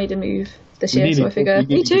all made a move this year, so I figure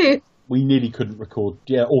me too. We nearly couldn't record.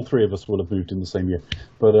 Yeah, all three of us will have moved in the same year.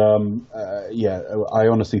 But I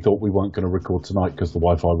honestly thought we weren't going to record tonight because the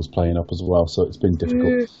Wi-Fi was playing up as well, so it's been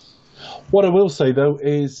difficult. What I will say, though,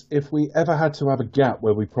 is if we ever had to have a gap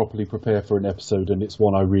where we properly prepare for an episode and it's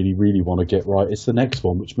one I really, really want to get right, it's the next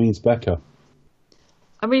one, which means Becca.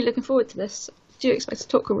 I'm really looking forward to this. Do you expect to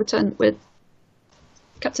talk or return with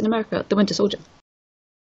Captain America, the Winter Soldier?